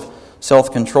lack of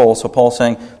self-control. So Paul's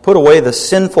saying, put away the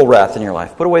sinful wrath in your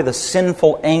life. Put away the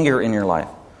sinful anger in your life.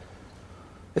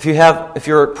 If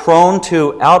you're prone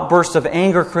to outbursts of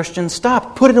anger, Christian,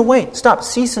 stop. Put it away. Stop.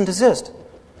 Cease and desist.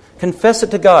 Confess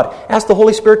it to God. Ask the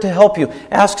Holy Spirit to help you.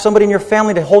 Ask somebody in your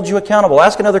family to hold you accountable.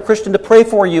 Ask another Christian to pray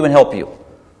for you and help you.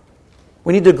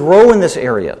 We need to grow in this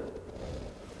area.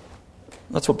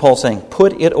 That's what Paul's saying.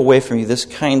 Put it away from you, this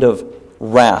kind of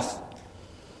wrath.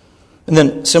 And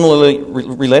then similarly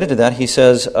related to that, he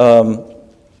says,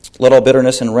 let all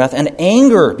bitterness and wrath and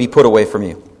anger be put away from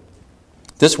you.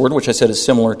 This word, which I said is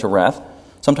similar to wrath,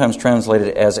 sometimes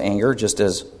translated as anger, just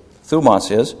as thumos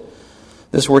is.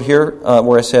 This word here,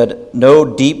 where I said, no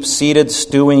deep-seated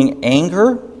stewing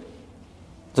anger,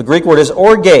 the Greek word is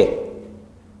orge.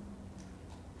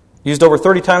 Used over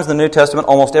 30 times in the New Testament.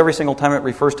 Almost every single time it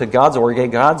refers to God's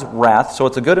orge, God's wrath. So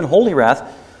it's a good and holy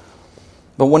wrath.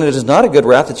 But when it is not a good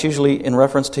wrath, it's usually in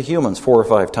reference to humans 4 or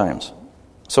 5 times.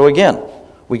 So again,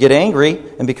 we get angry,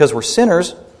 and because we're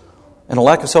sinners and a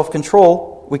lack of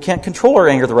self-control, we can't control our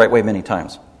anger the right way many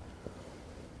times.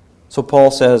 So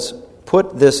Paul says,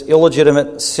 put this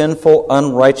illegitimate, sinful,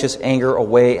 unrighteous anger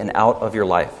away and out of your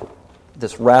life.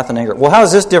 This wrath and anger. Well, how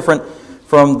is this different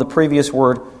from the previous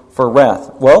word for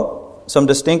wrath? Well, some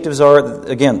distinctives are,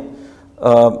 again,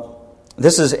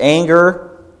 this is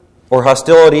anger or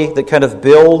hostility that kind of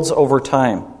builds over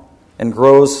time and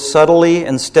grows subtly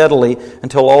and steadily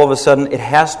until all of a sudden it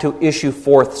has to issue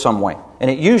forth some way. And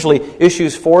it usually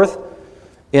issues forth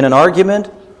in an argument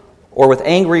or with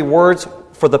angry words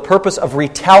for the purpose of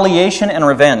retaliation and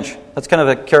revenge. That's kind of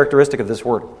a characteristic of this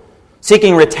word.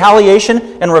 Seeking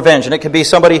retaliation and revenge. And it could be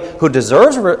somebody who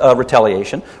deserves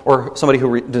retaliation or somebody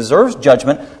who deserves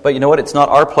judgment, but you know what? It's not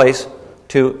our place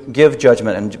to give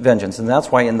judgment and vengeance. And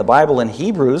that's why in the Bible, in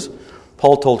Hebrews,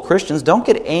 Paul told Christians, don't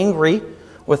get angry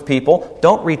with people,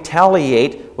 don't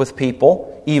retaliate with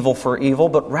people, evil for evil,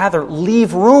 but rather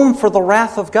leave room for the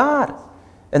wrath of God.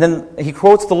 And then he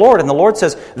quotes the Lord, and the Lord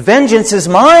says, vengeance is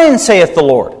mine, saith the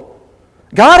Lord.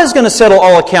 God is going to settle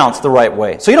all accounts the right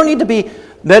way. So you don't need to be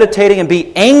meditating and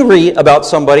be angry about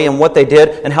somebody and what they did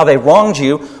and how they wronged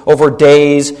you over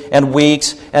days and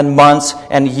weeks and months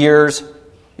and years.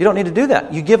 You don't need to do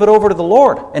that. You give it over to the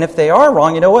Lord. And if they are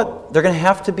wrong, you know what? They're going to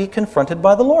have to be confronted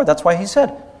by the Lord. That's why he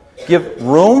said, give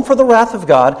room for the wrath of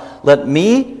God. Let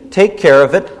me take care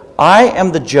of it. I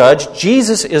am the judge.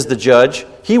 Jesus is the judge.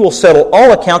 He will settle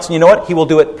all accounts. And you know what? He will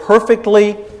do it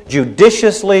perfectly,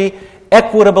 judiciously,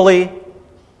 equitably,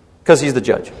 because he's the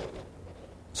judge.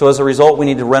 So as a result, we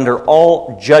need to render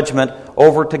all judgment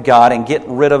over to God and get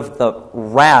rid of the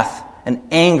wrath and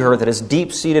anger that is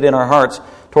deep-seated in our hearts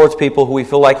towards people who we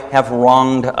feel like have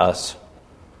wronged us.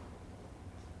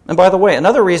 And by the way,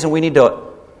 another reason we need to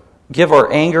give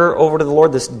our anger over to the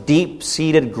Lord, this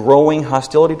deep-seated, growing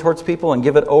hostility towards people, and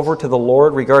give it over to the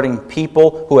Lord regarding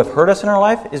people who have hurt us in our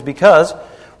life, is because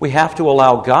we have to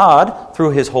allow God,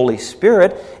 through His Holy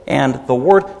Spirit and the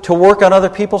Word, to work on other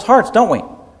people's hearts, don't we?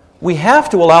 We have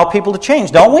to allow people to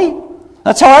change, don't we?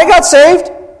 That's how I got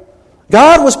saved.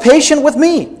 God was patient with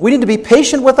me. We need to be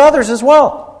patient with others as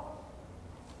well.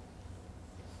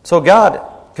 So God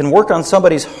can work on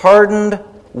somebody's hardened,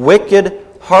 wicked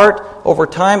heart over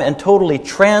time and totally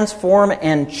transform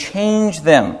and change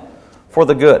them for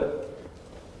the good.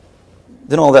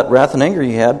 Then all that wrath and anger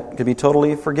you had could be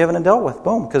totally forgiven and dealt with.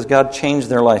 Boom, because God changed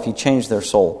their life. He changed their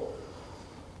soul.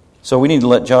 So we need to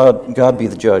let God be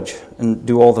the judge and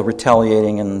do all the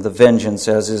retaliating and the vengeance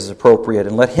as is appropriate,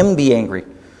 and let Him be angry.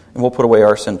 And we'll put away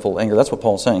our sinful anger. That's what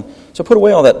Paul's saying. So put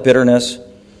away all that bitterness,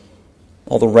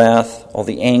 all the wrath, all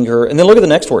the anger. And then look at the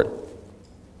next word.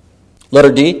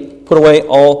 Letter D, put away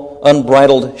all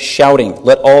unbridled shouting.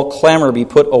 Let all clamor be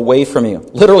put away from you.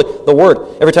 Literally, the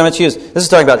word, every time it's used, this is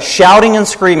talking about shouting and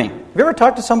screaming. Have you ever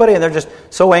talked to somebody and they're just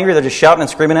so angry they're just shouting and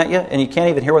screaming at you and you can't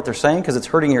even hear what they're saying because it's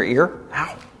hurting your ear?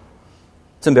 Ow.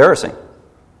 It's embarrassing.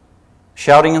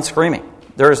 Shouting and screaming.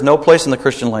 There is no place in the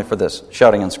Christian life for this,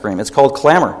 shouting and screaming. It's called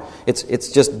clamor. It's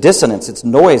just dissonance. It's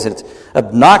noise. It's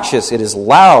obnoxious. It is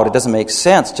loud. It doesn't make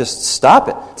sense. Just stop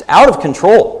it. It's out of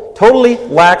control. Totally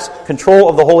lacks control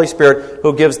of the Holy Spirit,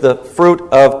 who gives the fruit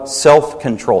of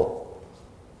self-control.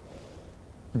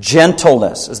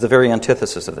 Gentleness is the very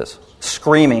antithesis of this.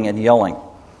 Screaming and yelling.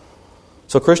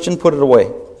 So Christian, put it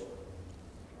away.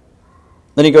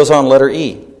 Then he goes on, letter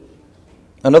E.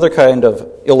 Another kind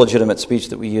of illegitimate speech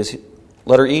that we use.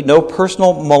 Letter E, no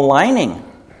personal maligning.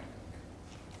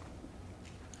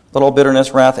 Let all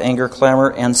bitterness, wrath, anger,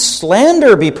 clamor, and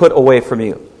slander be put away from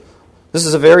you. This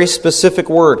is a very specific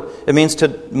word. It means to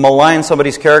malign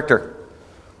somebody's character,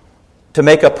 to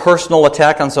make a personal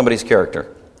attack on somebody's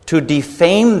character, to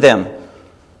defame them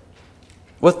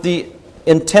with the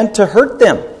intent to hurt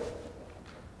them.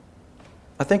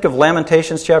 I think of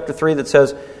Lamentations chapter 3 that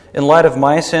says, in light of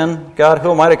my sin, God,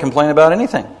 who am I to complain about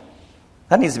anything?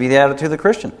 That needs to be the attitude of the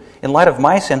Christian. In light of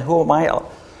my sin, who am I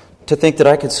to think that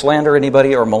I could slander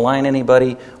anybody or malign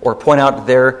anybody or point out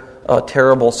their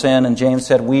terrible sin? And James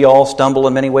said, we all stumble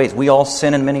in many ways. We all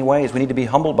sin in many ways. We need to be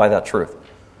humbled by that truth.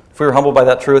 If we were humbled by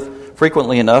that truth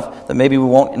frequently enough, then maybe we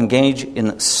won't engage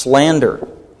in slander,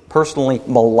 personally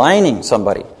maligning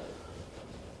somebody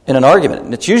in an argument.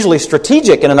 And it's usually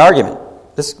strategic in an argument.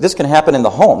 This can happen in the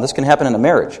home. This can happen in a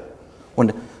marriage.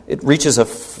 When it reaches a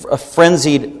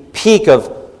frenzied peak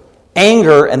of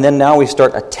anger, and then now we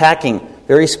start attacking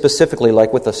very specifically,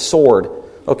 like with a sword.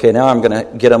 Okay, now I'm going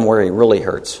to get him where he really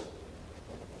hurts.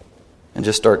 And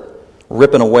just start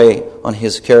ripping away on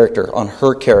his character, on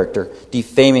her character,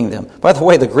 defaming them. By the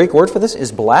way, the Greek word for this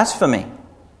is blasphemy.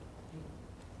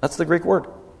 That's the Greek word.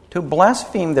 To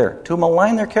blaspheme to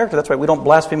malign their character. That's right, we don't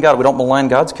blaspheme God. We don't malign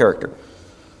God's character.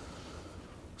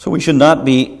 So we should not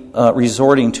be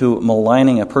resorting to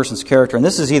maligning a person's character. And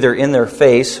this is either in their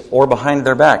face or behind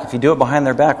their back. If you do it behind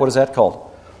their back, what is that called?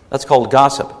 That's called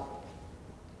gossip.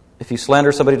 If you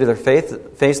slander somebody to their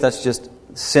face, that's just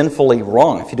sinfully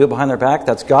wrong. If you do it behind their back,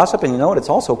 that's gossip. And you know what? It's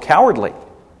also cowardly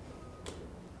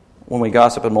when we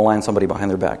gossip and malign somebody behind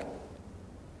their back.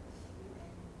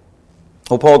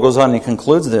 Well, Paul goes on and he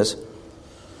concludes this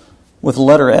with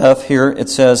letter F here. It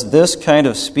says, this kind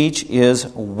of speech is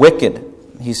wicked.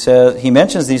 He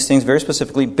mentions these things very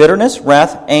specifically: bitterness,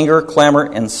 wrath, anger, clamor,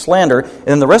 and slander. And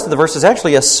then the rest of the verse is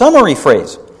actually a summary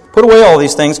phrase. Put away all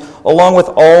these things along with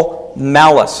all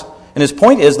malice. And his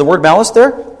point is, the word malice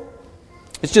there,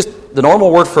 it's just the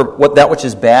normal word for that which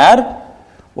is bad,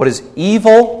 what is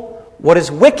evil, what is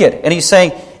wicked. And he's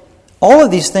saying all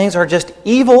of these things are just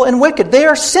evil and wicked. They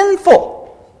are sinful.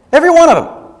 Every one of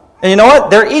them. And you know what?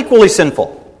 They're equally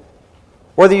sinful.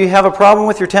 Whether you have a problem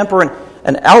with your temper and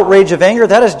an outrage of anger,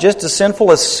 that is just as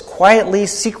sinful as quietly,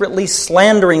 secretly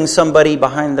slandering somebody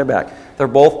behind their back. They're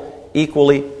both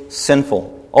equally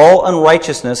sinful. All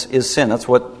unrighteousness is sin. That's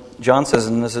what John says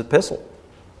in this epistle.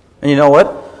 And you know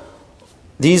what?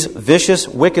 These vicious,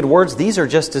 wicked words, these are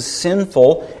just as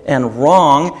sinful and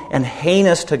wrong and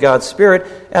heinous to God's Spirit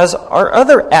as are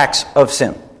other acts of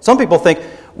sin. Some people think,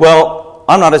 well,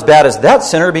 I'm not as bad as that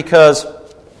sinner because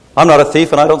I'm not a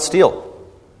thief and I don't steal.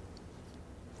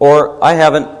 Or I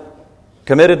haven't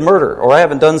committed murder, or I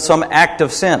haven't done some act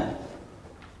of sin.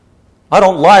 I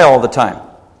don't lie all the time.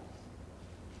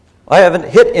 I haven't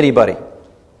hit anybody.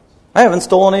 I haven't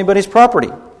stolen anybody's property.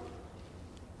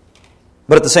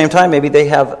 But at the same time, maybe they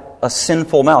have a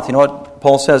sinful mouth. You know what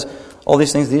Paul says? All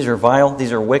these things, these are vile,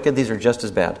 these are wicked, these are just as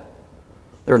bad.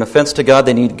 They're an offense to God.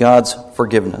 They need God's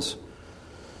forgiveness.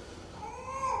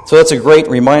 So that's a great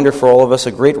reminder for all of us,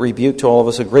 a great rebuke to all of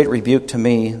us, a great rebuke to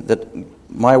me that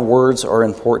my words are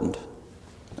important.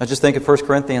 I just think of 1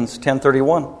 Corinthians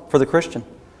 10:31 for the Christian.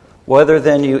 Whether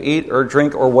then you eat or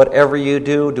drink or whatever you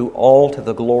do all to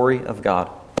the glory of God.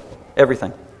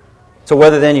 Everything. So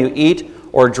whether then you eat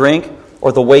or drink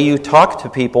or the way you talk to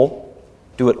people,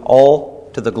 do it all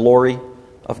to the glory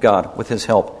of God with His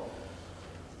help.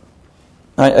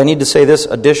 I need to say this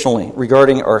additionally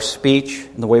regarding our speech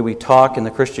and the way we talk in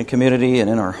the Christian community and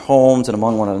in our homes and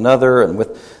among one another and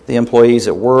with the employees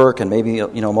at work, and maybe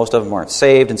most of them aren't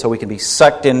saved, and so we can be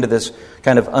sucked into this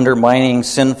kind of undermining,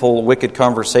 sinful, wicked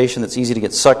conversation that's easy to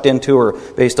get sucked into, or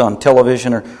based on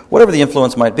television or whatever the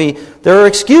influence might be. There are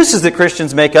excuses that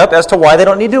Christians make up as to why they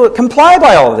don't need to comply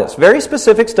by all of this. Very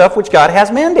specific stuff which God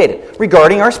has mandated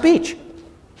regarding our speech.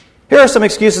 Here are some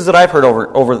excuses that I've heard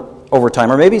over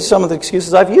time, or maybe some of the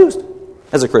excuses I've used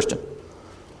as a Christian.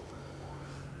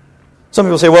 Some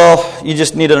people say, well, you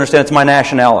just need to understand it's my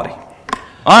nationality.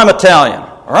 I'm Italian,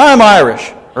 or I'm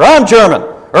Irish, or I'm German,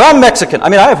 or I'm Mexican. I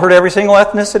mean, I've heard every single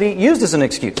ethnicity used as an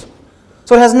excuse.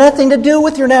 So it has nothing to do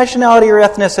with your nationality or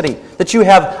ethnicity, that you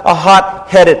have a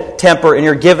hot-headed temper and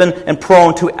you're given and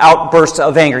prone to outbursts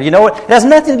of anger. You know what? It has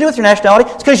nothing to do with your nationality.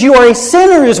 It's because you are a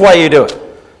sinner is why you do it.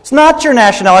 It's not your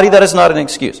nationality. That is not an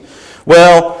excuse.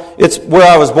 Well, it's where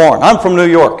I was born. I'm from New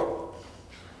York.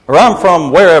 Or I'm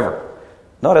from wherever.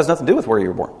 No, it has nothing to do with where you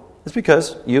were born. It's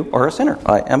because you are a sinner.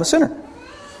 I am a sinner.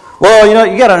 Well,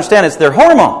 you got to understand it's their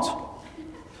hormones.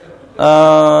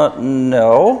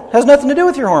 No. It has nothing to do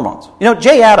with your hormones.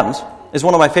 Jay Adams is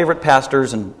one of my favorite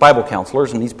pastors and Bible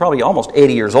counselors, and he's probably almost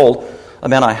 80 years old, a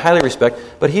man I highly respect,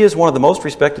 but he is one of the most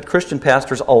respected Christian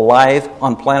pastors alive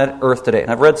on planet Earth today.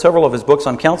 And I've read several of his books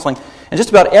on counseling, and just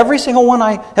about every single one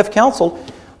I have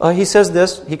counseled, he says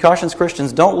this, he cautions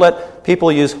Christians, don't let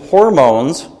people use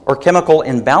hormones or chemical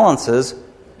imbalances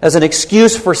as an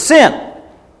excuse for sin.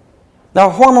 Now,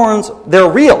 hormones, they're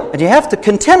real, and you have to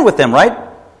contend with them, right?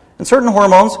 And certain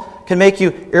hormones can make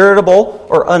you irritable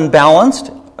or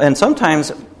unbalanced, and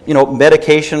sometimes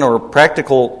medication or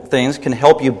practical things can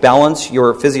help you balance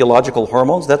your physiological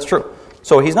hormones. That's true.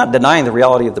 So he's not denying the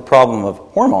reality of the problem of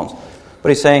hormones. But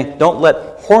he's saying, don't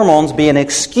let hormones be an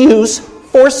excuse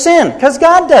for sin, because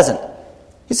God doesn't.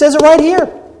 He says it right here.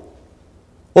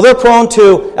 Well, they're prone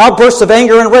to outbursts of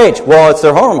anger and rage. Well, it's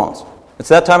their hormones. It's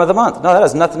that time of the month. No, that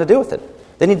has nothing to do with it.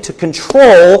 They need to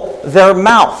control their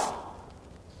mouth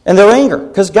and their anger,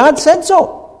 because God said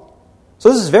so. So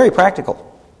this is very practical.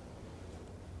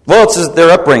 Well, it's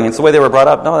their upbringing. It's the way they were brought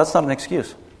up. No, that's not an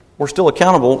excuse. We're still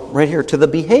accountable right here to the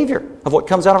behavior of what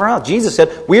comes out of our mouth. Jesus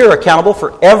said we are accountable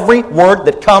for every word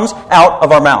that comes out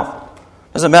of our mouth.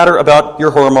 It doesn't matter about your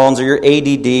hormones or your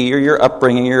ADD or your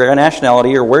upbringing or your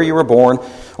nationality or where you were born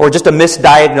or just a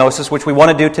misdiagnosis, which we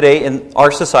want to do today in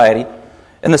our society.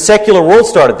 And the secular world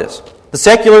started this. The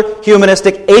secular,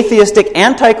 humanistic, atheistic,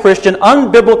 anti-Christian,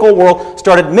 unbiblical world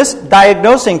started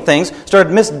misdiagnosing things,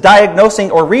 started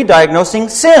misdiagnosing or re-diagnosing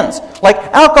sins, like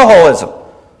alcoholism.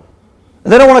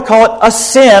 They don't want to call it a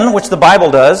sin, which the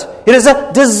Bible does. It is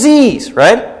a disease,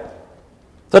 right?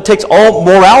 That takes all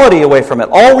morality away from it,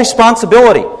 all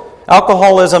responsibility.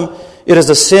 Alcoholism, it is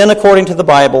a sin according to the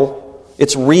Bible.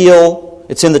 It's real.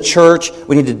 It's in the church.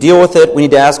 We need to deal with it. We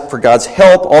need to ask for God's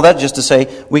help. All that just to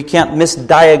say we can't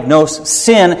misdiagnose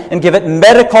sin and give it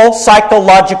medical,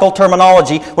 psychological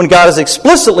terminology when God has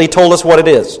explicitly told us what it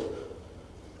is.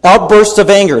 Outbursts of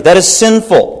anger, that is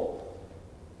sinful.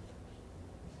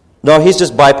 No, he's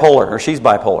just bipolar, or she's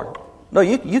bipolar. No,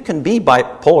 you can be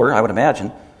bipolar, I would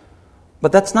imagine.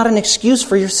 But that's not an excuse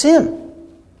for your sin.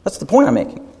 That's the point I'm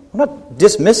making. I'm not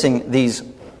dismissing these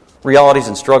realities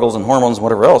and struggles and hormones and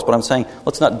whatever else, but I'm saying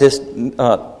let's not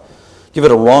give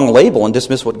it a wrong label and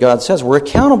dismiss what God says. We're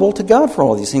accountable to God for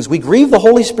all of these things. We grieve the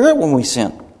Holy Spirit when we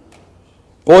sin.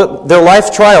 Well, they're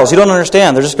life trials. You don't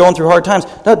understand. They're just going through hard times.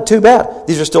 No, too bad.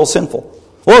 These are still sinful.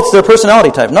 Well, it's their personality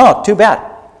type. No, too bad.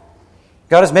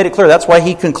 God has made it clear. That's why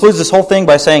he concludes this whole thing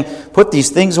by saying, put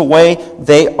these things away.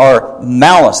 They are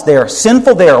malice. They are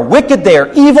sinful. They are wicked. They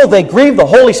are evil. They grieve the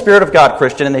Holy Spirit of God,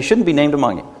 Christian, and they shouldn't be named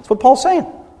among you. That's what Paul's saying.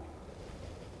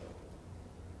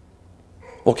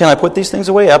 Well, can I put these things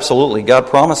away? Absolutely. God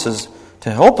promises to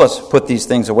help us put these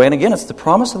things away. And again, it's the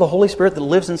promise of the Holy Spirit that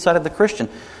lives inside of the Christian.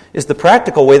 Is the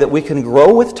practical way that we can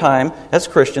grow with time as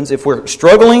Christians. If we're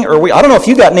struggling, I don't know if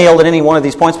you got nailed at any one of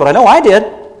these points, but I know I did.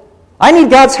 I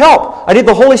need God's help. I need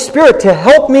the Holy Spirit to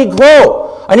help me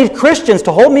grow. I need Christians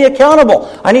to hold me accountable.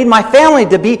 I need my family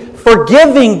to be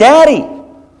forgiving daddy.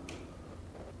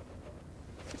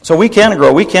 So we can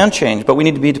grow, we can change, but we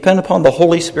need to be dependent upon the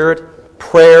Holy Spirit.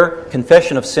 Prayer,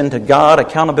 confession of sin to God,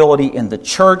 accountability in the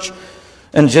church,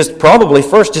 and just probably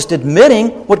first just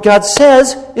admitting what God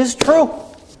says is true.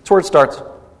 That's where it starts.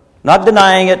 Not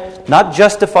denying it, not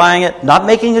justifying it, not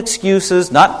making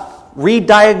excuses, not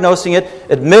re-diagnosing it,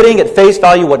 admitting at face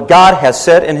value what God has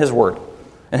said in His Word,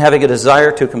 and having a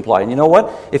desire to comply. And you know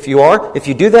what? If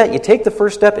you do that, you take the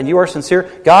first step and you are sincere,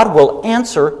 God will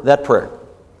answer that prayer.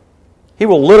 He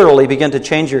will literally begin to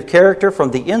change your character from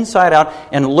the inside out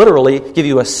and literally give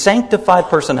you a sanctified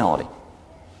personality.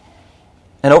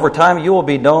 And over time, you will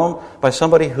be known by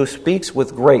somebody who speaks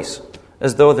with grace,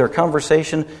 as though their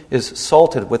conversation is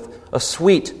salted with a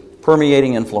sweet,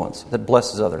 permeating influence that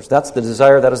blesses others. That's the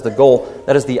desire, that is the goal,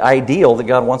 that is the ideal that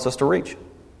God wants us to reach.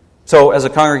 So as a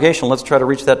congregation, let's try to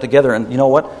reach that together. And you know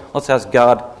what? Let's ask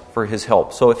God for His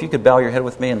help. So if you could bow your head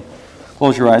with me and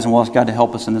close your eyes, and we'll ask God to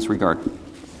help us in this regard.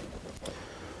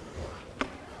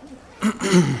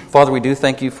 Father, we do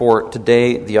thank you for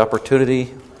today, the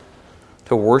opportunity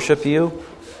to worship you.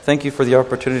 Thank you for the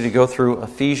opportunity to go through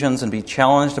Ephesians and be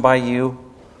challenged by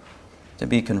you, to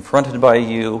be confronted by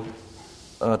you,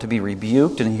 to be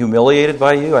rebuked and humiliated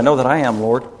by you. I know that I am,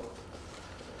 Lord.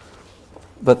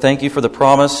 But thank you for the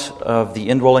promise of the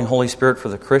indwelling Holy Spirit for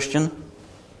the Christian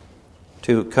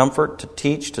to comfort, to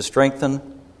teach, to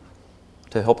strengthen,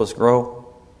 to help us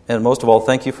grow. And most of all,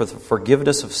 thank you for the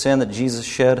forgiveness of sin that Jesus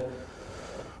shed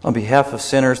on behalf of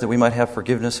sinners, that we might have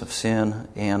forgiveness of sin.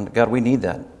 And God, we need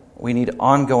that. We need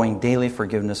ongoing daily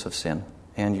forgiveness of sin.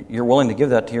 And you're willing to give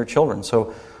that to your children.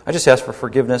 So I just ask for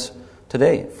forgiveness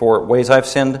today for ways I've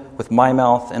sinned with my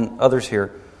mouth and others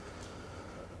here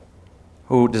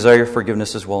who desire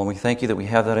forgiveness as well. And we thank you that we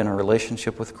have that in our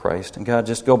relationship with Christ. And God,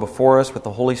 just go before us with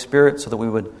the Holy Spirit so that we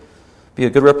would be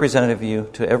a good representative of you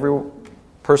to every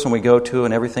person we go to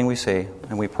and everything we say.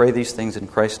 And we pray these things in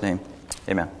Christ's name.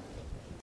 Amen.